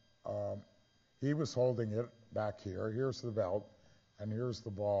had, he was holding it back here. Here's the belt, and here's the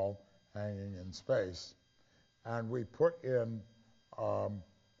ball hanging in space. And we put in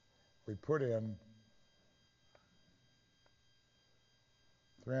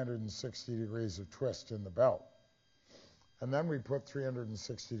 360 degrees of twist in the belt. And then we put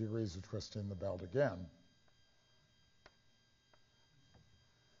 360 degrees of twist in the belt again.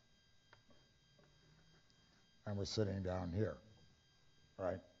 And we're sitting down here,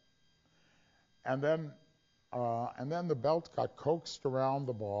 right? And then the belt got coaxed around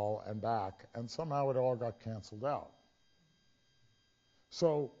the ball and back, and somehow it all got canceled out.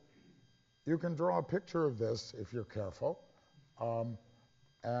 So you can draw a picture of this if you're careful,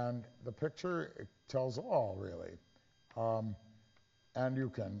 and the picture tells all, really. And you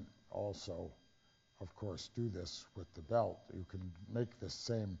can also, of course, do this with the belt. You can make the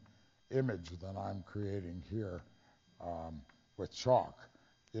same image that I'm creating here with chalk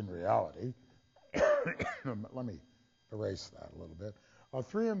in reality. Let me erase that a little bit. A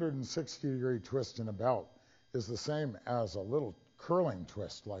 360-degree twist in a belt is the same as a little curling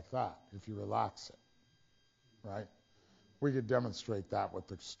twist like that if you relax it, right? We could demonstrate that with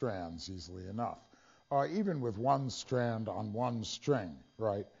the strands easily enough. Even with one strand on one string,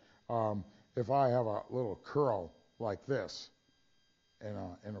 right? If I have a little curl like this in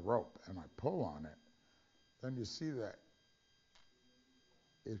a rope and I pull on it, then you see that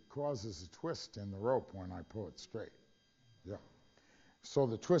it causes a twist in the rope when I pull it straight. Yeah. So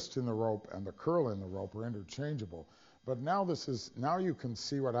the twist in the rope and the curl in the rope are interchangeable. But now you can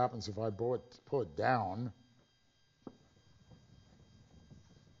see what happens if I pull it down.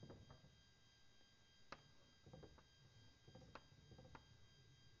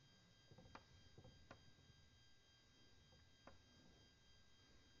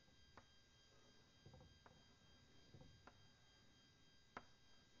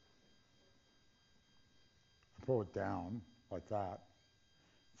 Pull it down like that.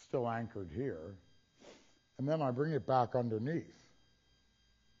 It's still anchored here. And then I bring it back underneath.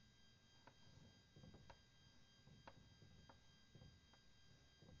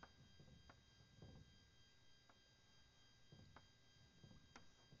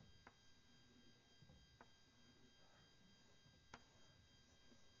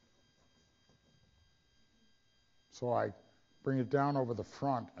 So I bring it down over the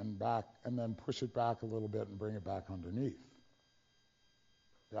front and back, and then push it back a little bit and bring it back underneath.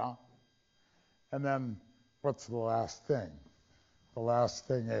 Yeah? And then what's the last thing? The last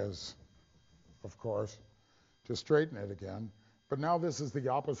thing is, of course, to straighten it again. But now this is the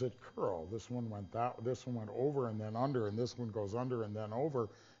opposite curl. This one went over and then under, and this one goes under and then over.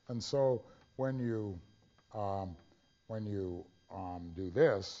 And so when you do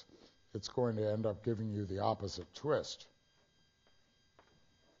this, it's going to end up giving you the opposite twist.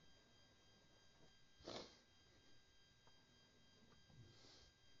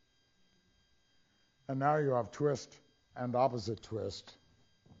 And now you have twist and opposite twist,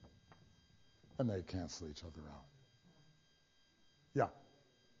 and they cancel each other out. Yeah?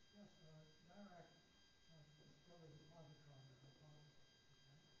 Yes, Dirac discovered the positron hypothesis,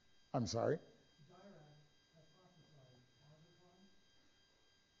 right? I'm sorry? Dirac hypothesized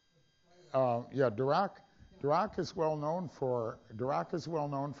positron. Yeah, Dirac is well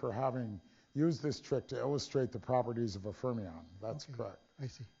known for having used this trick to illustrate the properties of a fermion. That's Okay. correct. I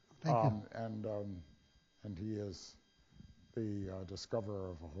see. Thank you. And he is the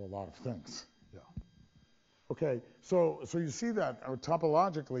discoverer of a whole lot of things. Yeah. Okay, so you see that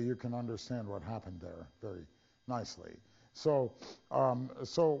topologically you can understand what happened there very nicely. So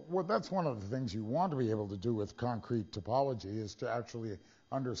that's one of the things you want to be able to do with concrete topology, is to actually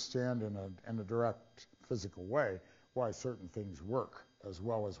understand in a direct physical way why certain things work as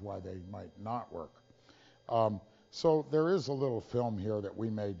well as why they might not work. So there is a little film here that we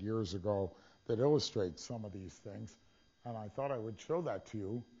made years ago that illustrates some of these things, and I thought I would show that to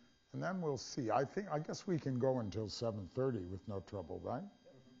you, and then we'll see. I guess we can go until 7:30 with no trouble, right?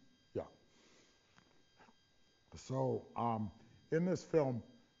 Yeah. So in this film,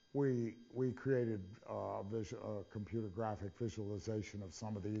 we created a computer graphic visualization of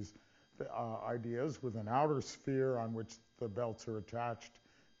some of these ideas with an outer sphere on which the belts are attached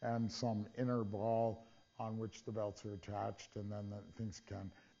and some inner ball on which the belts are attached, and then things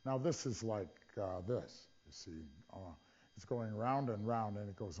can. Now this is like this, you see. It's going round and round, and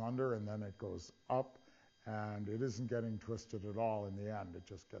it goes under, and then it goes up, and it isn't getting twisted at all in the end. It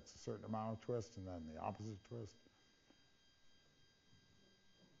just gets a certain amount of twist, and then the opposite twist.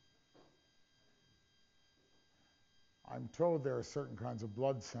 I'm told there are certain kinds of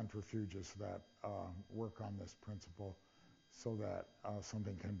blood centrifuges that work on this principle so that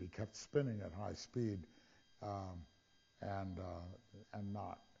something can be kept spinning at high speed and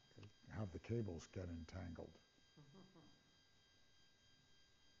not have the cables get entangled.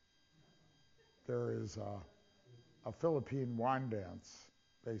 There is a Philippine wine dance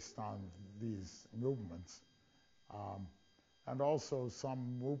based on these movements, and also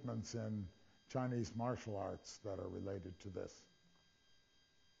some movements in Chinese martial arts that are related to this.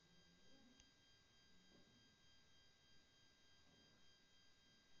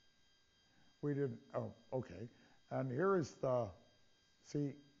 We did, oh, okay. And here is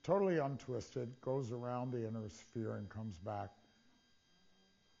see, totally untwisted, goes around the inner sphere and comes back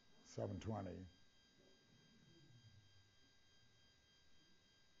 720.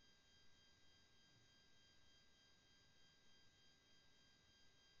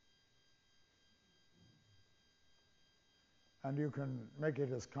 And you can make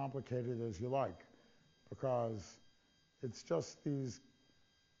it as complicated as you like, because it's just these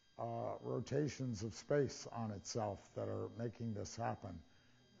rotations of space on itself that are making this happen.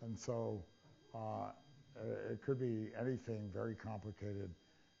 And so it could be anything very complicated,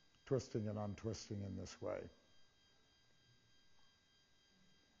 twisting and untwisting in this way.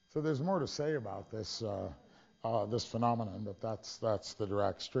 So there's more to say about this this phenomenon, but that's the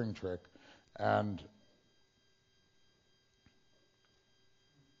Dirac string trick. And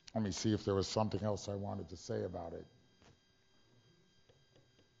let me see if there was something else I wanted to say about it.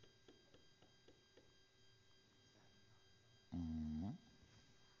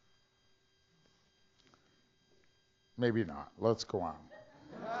 maybe not. Let's go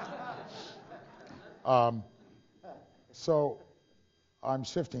on. So I'm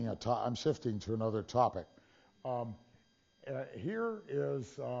shifting to another topic. Here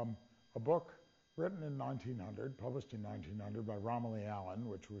is a book written in 1900, published in 1900 by Romilly Allen,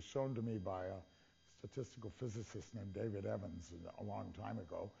 which was shown to me by a statistical physicist named David Evans a long time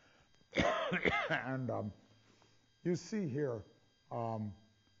ago. And you see here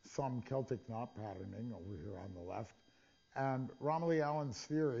some Celtic knot patterning over here on the left, and Romilly Allen's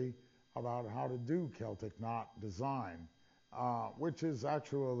theory about how to do Celtic knot design, which is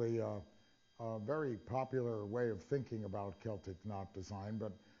actually a very popular way of thinking about Celtic knot design,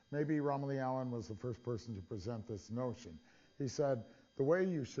 but maybe Romilly Allen was the first person to present this notion. He said the way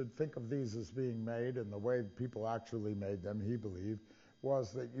you should think of these as being made, and the way people actually made them, he believed,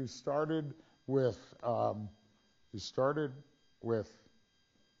 was that you started with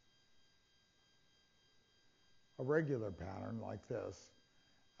a regular pattern like this,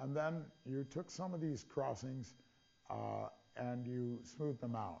 and then you took some of these crossings and you smoothed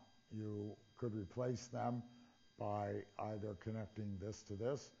them out. You could replace them by either connecting this to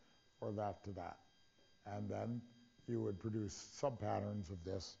this or that to that. And then you would produce subpatterns of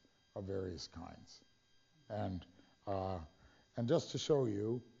this of various kinds. And just to show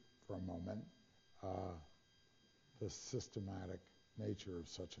you for a moment the systematic nature of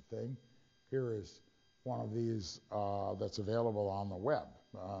such a thing, here is one of these that's available on the web,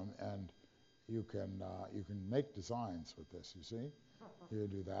 and you can make designs with this. You see, you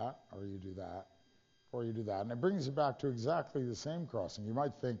do that, or you do that, or you do that, and it brings you back to exactly the same crossing. You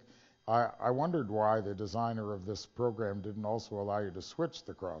might think, I wondered why the designer of this program didn't also allow you to switch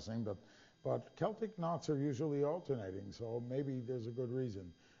the crossing, but Celtic knots are usually alternating, so maybe there's a good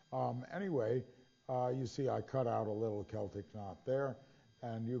reason. Anyway, you see I cut out a little Celtic knot there,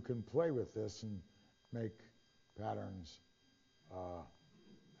 and you can play with this and make patterns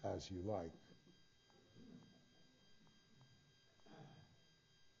as you like.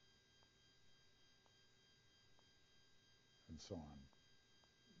 And so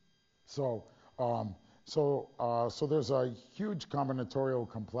on. So there's a huge combinatorial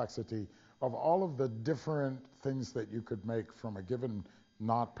complexity of all of the different things that you could make from a given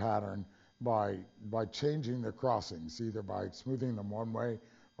knot pattern by changing the crossings, either by smoothing them one way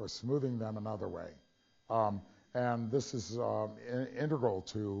or smoothing them another way. And this is integral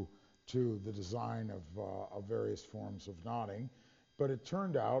to the design of various forms of knotting. But it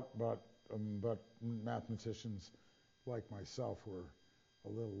turned out, but mathematicians like myself were a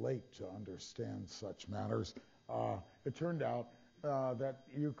little late to understand such matters. It turned out that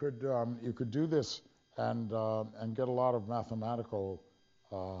you could do this and get a lot of mathematical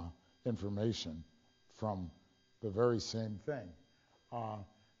information from the very same thing.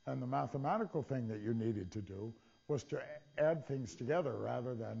 And the mathematical thing that you needed to do was to add things together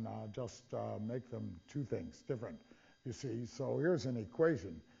rather than just make them two things different. You see, so here's an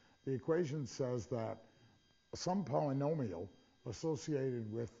equation. The equation says that some polynomial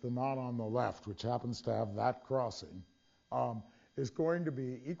associated with the knot on the left, which happens to have that crossing, is going to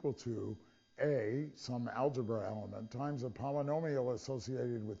be equal to A, some algebra element, times a polynomial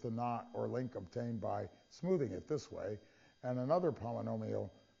associated with the knot or link obtained by smoothing it this way, and another polynomial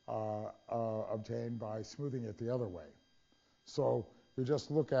obtained by smoothing it the other way. So you just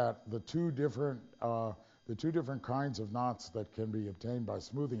look at the two different kinds of knots that can be obtained by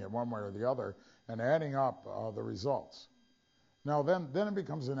smoothing it one way or the other, and adding up the results. Now then it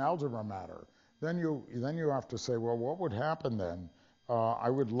becomes an algebra matter. Then you have to say, well, what would happen then? I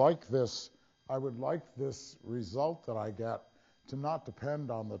would like this result that I get to not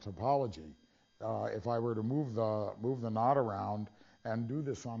depend on the topology. If I were to move the knot around and do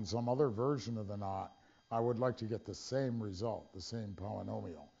this on some other version of the knot, I would like to get the same result, the same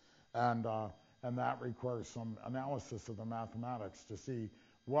polynomial. And that requires some analysis of the mathematics to see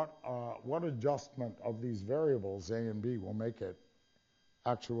what adjustment of these variables, A and B, will make it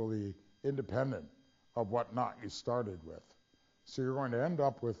actually independent of what knot you started with. So you're going to end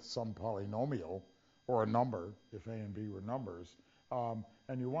up with some polynomial, or a number, if A and B were numbers,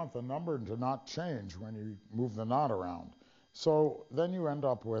 and you want the number to not change when you move the knot around. So then you end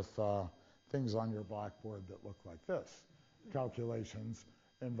up with things on your blackboard that look like this, calculations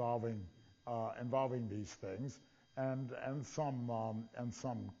involving these things, and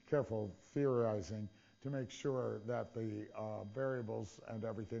some careful theorizing to make sure that the variables and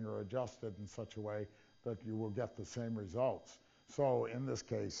everything are adjusted in such a way that you will get the same results. So in this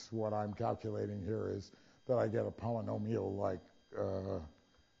case, what I'm calculating here is that I get a polynomial like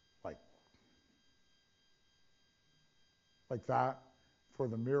that for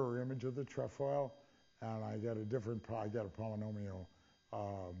the mirror image of the trefoil, and I get a polynomial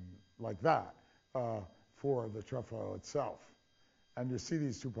like that for the trefoil itself. And you see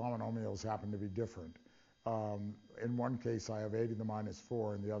these two polynomials happen to be different. In one case, I have a to the minus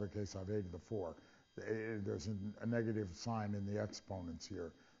 4. In the other case, I have a to the 4. There's a negative sign in the exponents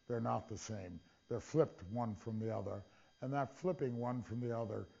here. They're not the same. They're flipped one from the other. And that flipping one from the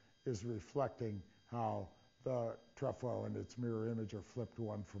other is reflecting how the trefoil and its mirror image are flipped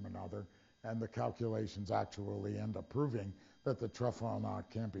one from another. And the calculations actually end up proving that the trefoil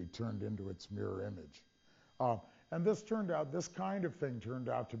knot can't be turned into its mirror image. And this kind of thing turned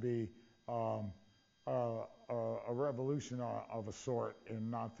out to be a revolution of a sort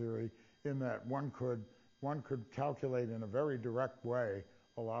in knot theory, in that one could calculate in a very direct way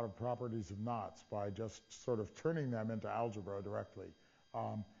a lot of properties of knots by just sort of turning them into algebra directly.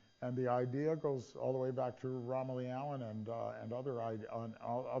 And the idea goes all the way back to Romilly Allen and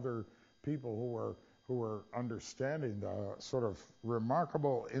other people who were understanding the sort of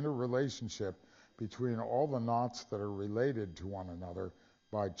remarkable interrelationship between all the knots that are related to one another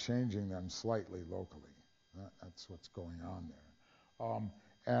by changing them slightly locally. That's what's going on there.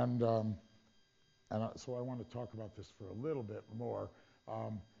 So I want to talk about this for a little bit more.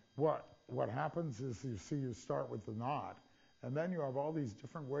 What happens is you start with the knot, and then you have all these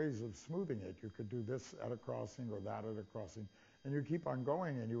different ways of smoothing it. You could do this at a crossing or that at a crossing, and you keep on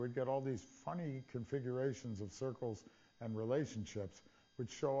going, and you would get all these funny configurations of circles and relationships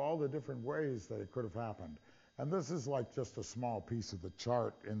which show all the different ways that it could have happened. And this is like just a small piece of the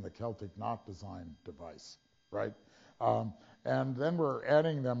chart in the Celtic knot design device, right? And then we're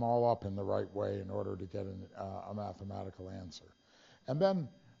adding them all up in the right way in order to get a mathematical answer. And then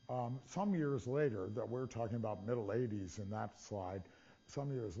some years later, that we're talking about middle 80s in that slide,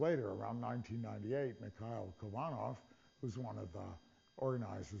 some years later, around 1998, Mikhail Kovanov, who's one of the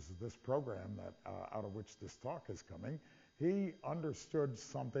organizers of this program out of which this talk is coming, he understood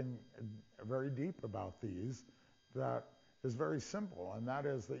something very deep about these that is very simple, and that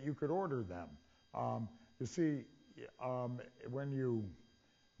is that you could order them. You see, when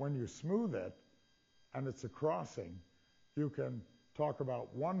you smooth it and it's a crossing, you can talk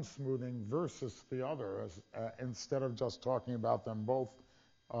about one smoothing versus the other instead of just talking about them both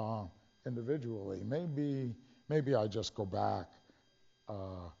individually. Maybe I just go back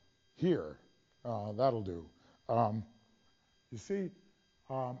here. That'll do. You see,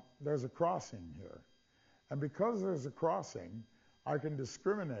 there's a crossing here. And because there's a crossing, I can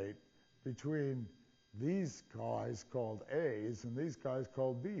discriminate between these guys called A's and these guys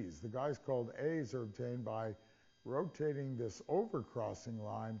called B's. The guys called A's are obtained by rotating this overcrossing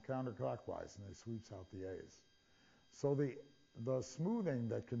line counterclockwise, and it sweeps out the A's. So the smoothing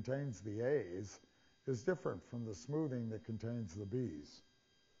that contains the A's is different from the smoothing that contains the B's.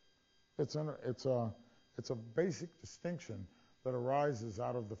 It's a basic distinction that arises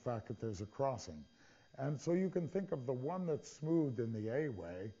out of the fact that there's a crossing. And so you can think of the one that's smoothed in the A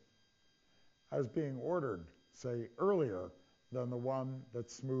way as being ordered, say, earlier than the one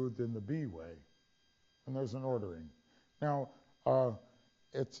that's smoothed in the B way. And there's an ordering. Now,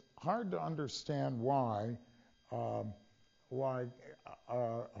 it's hard to understand why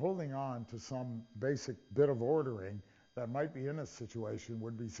holding on to some basic bit of ordering that might be in a situation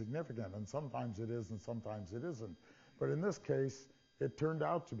would be significant, and sometimes it is and sometimes it isn't. But in this case, it turned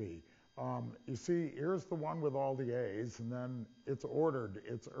out to be. You see, here's the one with all the A's, and then it's ordered,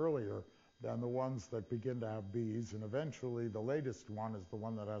 it's earlier than the ones that begin to have B's, and eventually the latest one is the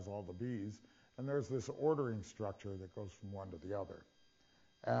one that has all the B's, and there's this ordering structure that goes from one to the other.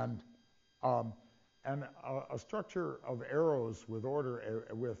 And a structure of arrows with order,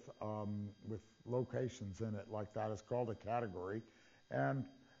 with locations in it like that is called a category. And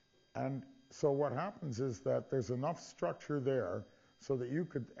so what happens is that there's enough structure there so that you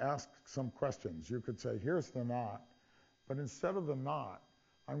could ask some questions. You could say, here's the knot, but instead of the knot,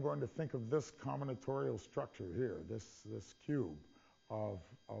 I'm going to think of this combinatorial structure here, this cube of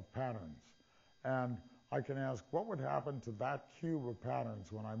patterns. And I can ask, what would happen to that cube of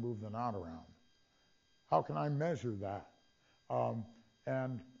patterns when I move the knot around? How can I measure that?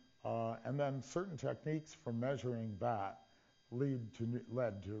 And then certain techniques for measuring that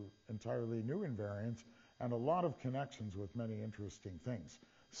led to entirely new invariants and a lot of connections with many interesting things.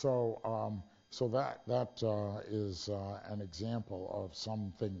 So that is an example of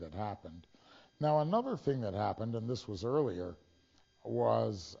something that happened. Now, another thing that happened, and this was earlier,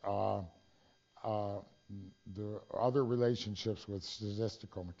 was the other relationships with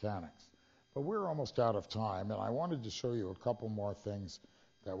statistical mechanics. But we're almost out of time, and I wanted to show you a couple more things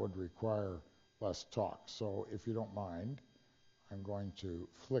that would require less talk. So if you don't mind, I'm going to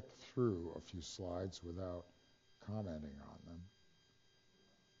flick through a few slides without commenting on them.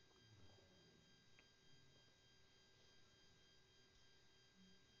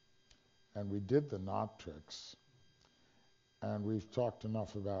 And we did the knot tricks, and we've talked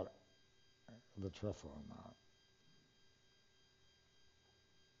enough about the trefoil knot.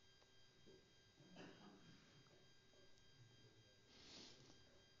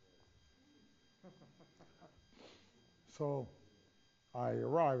 So I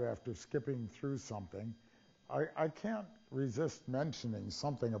arrive after skipping through something. I can't resist mentioning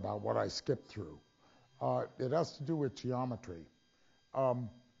something about what I skipped through. It has to do with geometry.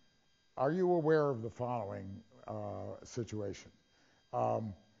 Are you aware of the following situation?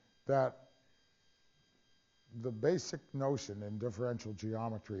 That the basic notion in differential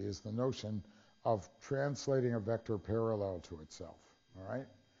geometry is the notion of translating a vector parallel to itself, all right,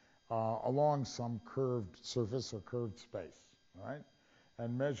 along some curved surface or curved space, all right,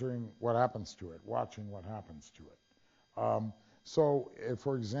 and measuring what happens to it, watching what happens to it. So, if,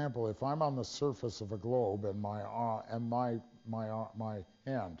 for example, if I'm on the surface of a globe and my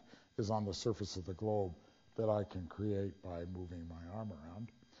hand is on the surface of the globe that I can create by moving my arm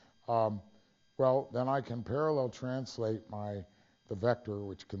around, well, then I can parallel translate the vector,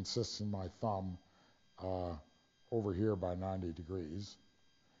 which consists in my thumb, over here by 90 degrees.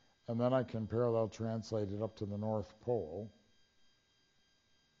 And then I can parallel translate it up to the North Pole.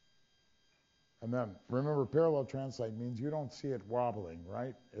 And then, remember, parallel translate means you don't see it wobbling,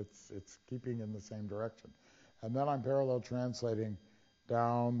 right? It's keeping in the same direction. And then I'm parallel translating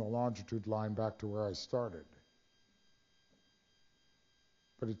down the longitude line back to where I started.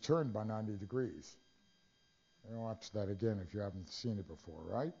 But it turned by 90 degrees. And watch that again if you haven't seen it before,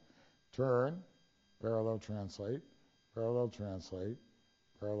 right? Turn, parallel translate, parallel translate,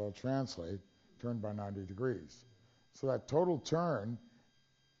 parallel translate, turn by 90 degrees. So that total turn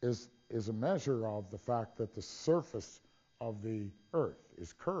is a measure of the fact that the surface of the Earth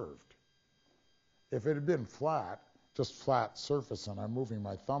is curved. If it had been flat, just flat surface, and I'm moving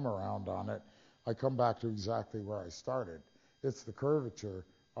my thumb around on it, I come back to exactly where I started. It's the curvature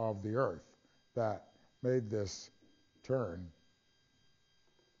of the Earth that made this turn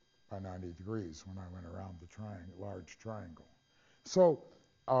by 90 degrees when I went around the large triangle. So,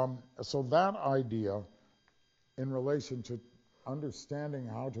 so that idea in relation to understanding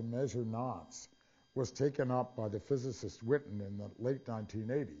how to measure knots was taken up by the physicist Witten in the late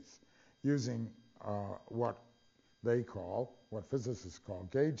 1980s using what physicists call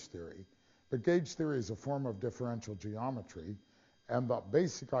gauge theory. But gauge theory is a form of differential geometry, and the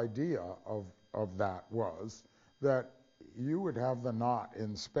basic idea of that was that you would have the knot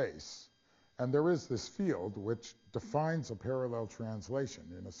in space, and there is this field which defines a parallel translation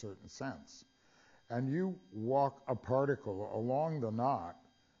in a certain sense. And you walk a particle along the knot,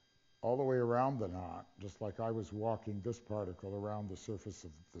 all the way around the knot, just like I was walking this particle around the surface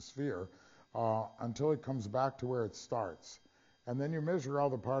of the sphere, until it comes back to where it starts. And then you measure how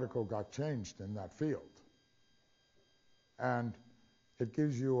the particle got changed in that field. And it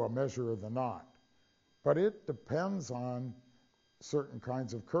gives you a measure of the knot. But it depends on certain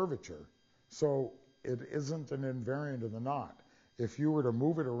kinds of curvature. So it isn't an invariant of the knot. If you were to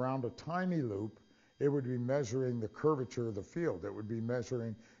move it around a tiny loop, it would be measuring the curvature of the field. It would be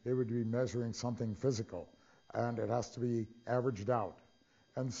measuring something physical, and it has to be averaged out.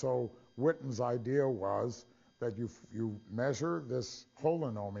 And so Witten's idea was that you measure this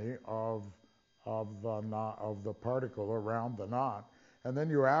holonomy of the particle around the knot, and then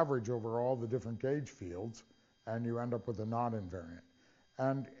you average over all the different gauge fields, and you end up with a knot invariant.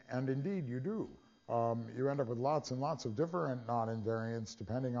 And indeed you do. You end up with lots and lots of different knot invariants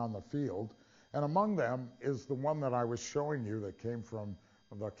depending on the field. And among them is the one that I was showing you that came from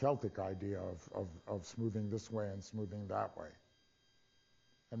the Celtic idea of smoothing this way and smoothing that way,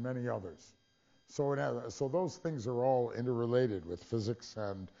 and many others. So those things are all interrelated with physics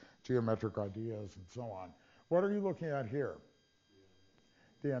and geometric ideas and so on. What are you looking at here?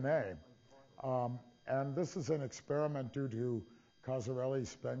 DNA. And this is an experiment due to Casarelli,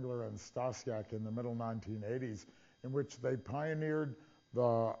 Spengler, and Stasiak in the middle 1980s, in which they pioneered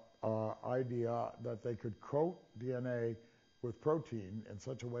the idea that they could coat DNA with protein in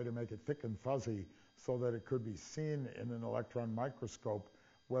such a way to make it thick and fuzzy so that it could be seen in an electron microscope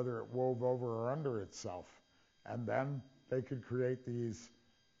whether it wove over or under itself. And then they could create these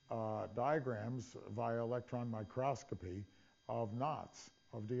diagrams via electron microscopy of knots,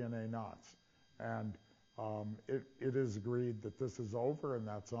 of DNA knots. And it is agreed that this is over and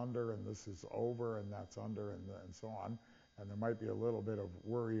that's under, and this is over and that's under, and so on. And there might be a little bit of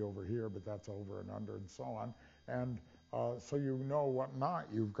worry over here, but that's over and under and so on. And so you know what knot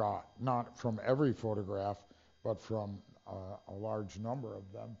you've got, not from every photograph, but from a large number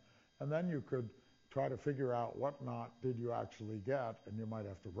of them. And then you could try to figure out what knot did you actually get, and you might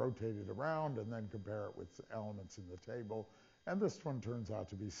have to rotate it around and then compare it with elements in the table. And this one turns out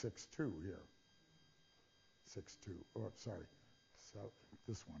to be 6-2 here. 6-2. Oh, sorry. So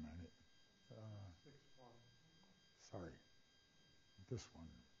this one, I need. 6-1. Sorry. This one.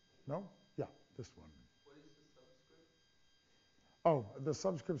 No? Yeah, this one. What is the subscript? Oh, the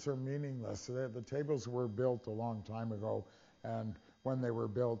subscripts are meaningless. The tables were built a long time ago, and when they were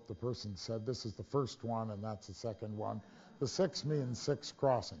built, the person said, this is the first one, and that's the second one. The 6 means 6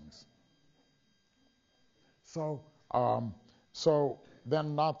 crossings. So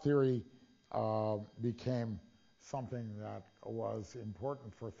then knot theory became something that was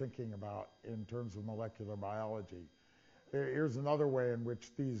important for thinking about in terms of molecular biology. Here's another way in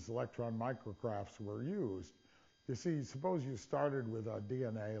which these electron micrographs were used. You see, suppose you started with a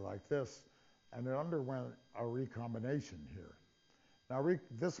DNA like this, and it underwent a recombination here. Now,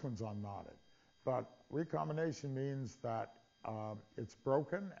 this one's unknotted, but recombination means that it's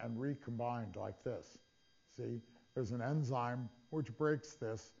broken and recombined like this. See, there's an enzyme which breaks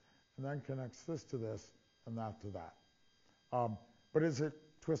this and then connects this to this and that to that. But is it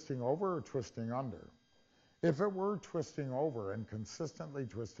twisting over or twisting under? If it were twisting over and consistently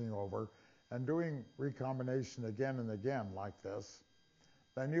twisting over and doing recombination again and again like this,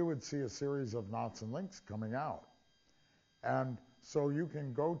 then you would see a series of knots and links coming out. And so you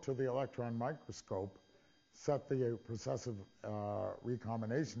can go to the electron microscope, set the processive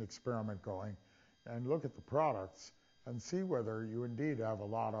recombination experiment going, and look at the products and see whether you indeed have a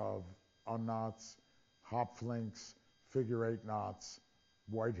lot of unknots, Hopf links, figure 8 knots,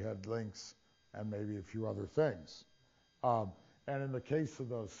 Whitehead links, and maybe a few other things. And in the case of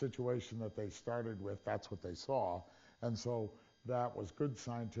the situation that they started with, that's what they saw. And so that was good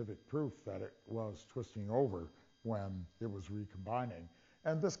scientific proof that it was twisting over when it was recombining.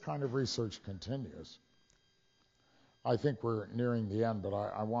 And this kind of research continues. I think we're nearing the end, but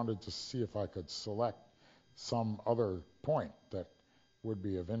I wanted to see if I could select some other point that would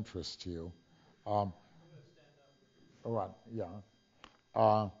be of interest to you. What? Yeah.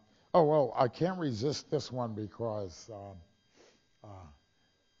 Oh, well, I can't resist this one because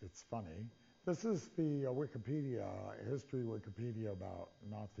it's funny. This is the Wikipedia, history Wikipedia about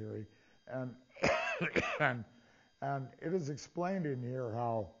knot theory. And, and it is explained in here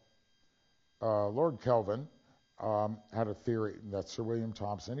how Lord Kelvin had a theory, that's Sir William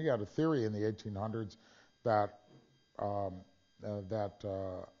Thomson, he had a theory in the 1800s that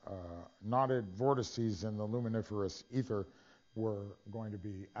knotted vortices in the luminiferous ether were going to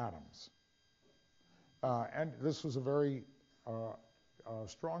be atoms. And this was a very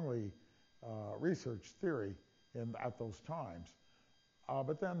strongly researched theory at those times.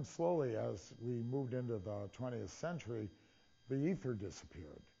 But then slowly, as we moved into the 20th century, the ether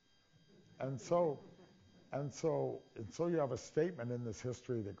disappeared. And so you have a statement in this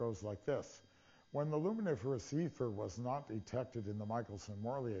history that goes like this. When the luminiferous ether was not detected in the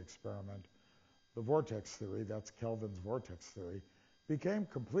Michelson-Morley experiment, the vortex theory, that's Kelvin's vortex theory, became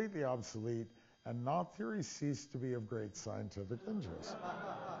completely obsolete, and knot theory ceased to be of great scientific interest.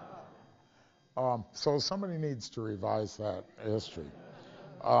 So somebody needs to revise that history.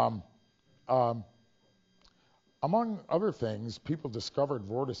 Among other things, people discovered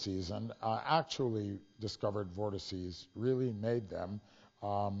vortices and actually discovered vortices, really made them,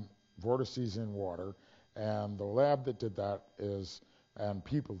 vortices in water. And the lab that did that and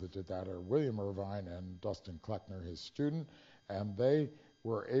people that did that are William Irvine and Dustin Kleckner, his student, and they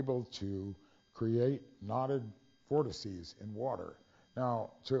were able to create knotted vortices in water.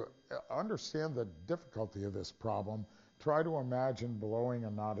 Now, to understand the difficulty of this problem, try to imagine blowing a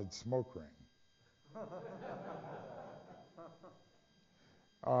knotted smoke ring.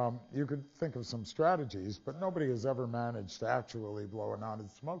 You could think of some strategies, but nobody has ever managed to actually blow a knotted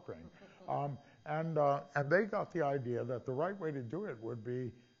smoke ring. And they got the idea that the right way to do it would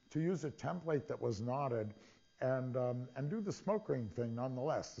be to use a template that was knotted and do the smoke ring thing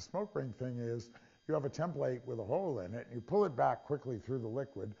nonetheless. The smoke ring thing is you have a template with a hole in it, and you pull it back quickly through the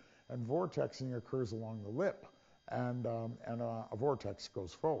liquid, and vortexing occurs along the lip, and a vortex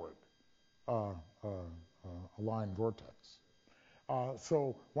goes forward, a line vortex.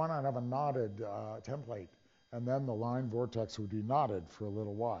 So why not have a knotted template, and then the line vortex would be knotted for a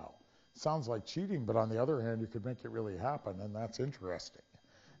little while. Sounds like cheating, but on the other hand, you could make it really happen, and that's interesting.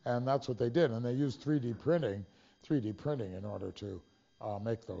 And that's what they did, and they used 3D printing in order to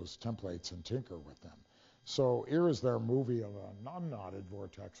make those templates and tinker with them. So here is their movie of a non-knotted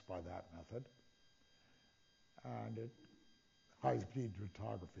vortex by that method, and it high-speed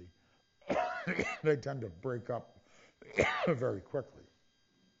photography. They tend to break up very quickly.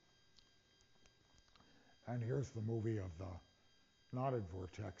 And here's the movie of the knotted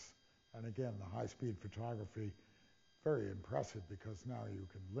vortex. And again, the high-speed photography, very impressive because now you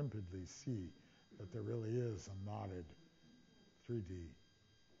can limpidly see that there really is a knotted 3D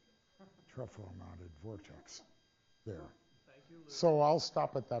trefoil knotted vortex there. Thank you, Lou. So I'll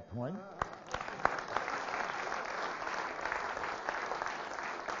stop at that point.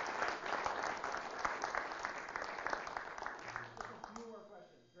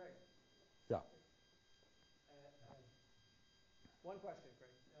 Yeah. One question,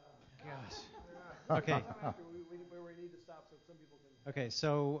 Craig. Gosh. Okay. We need to stop so some people can. Okay,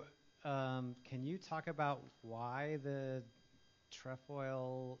 so can you talk about why the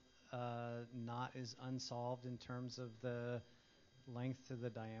trefoil knot is unsolved in terms of the length to the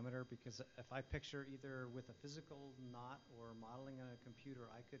diameter? Because if I picture either with a physical knot or modeling on a computer,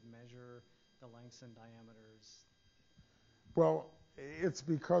 I could measure the lengths and diameters. Well, it's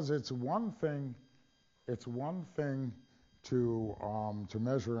because it's one thing to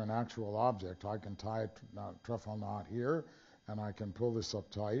measure an actual object. I can tie a trefoil knot here, and I can pull this up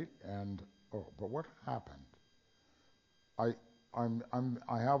tight. And but what happened? I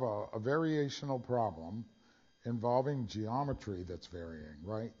have a variational problem involving geometry that's varying,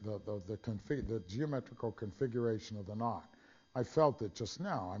 right? The geometrical configuration of the knot. I felt it just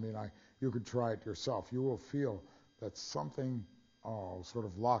now. I mean, you could try it yourself. You will feel that something sort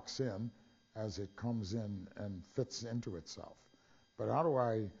of locks in as it comes in and fits into itself. But how do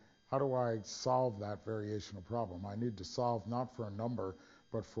I solve that variational problem? I need to solve not for a number,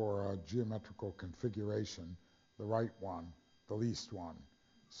 but for a geometrical configuration, the right one, the least one.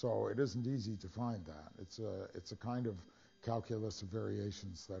 So it isn't easy to find that. It's a kind of calculus of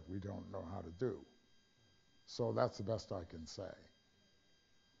variations that we don't know how to do. So that's the best I can say.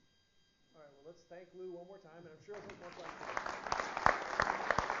 All right, well, let's thank Lou one more time, and I'm sure he'll take more questions.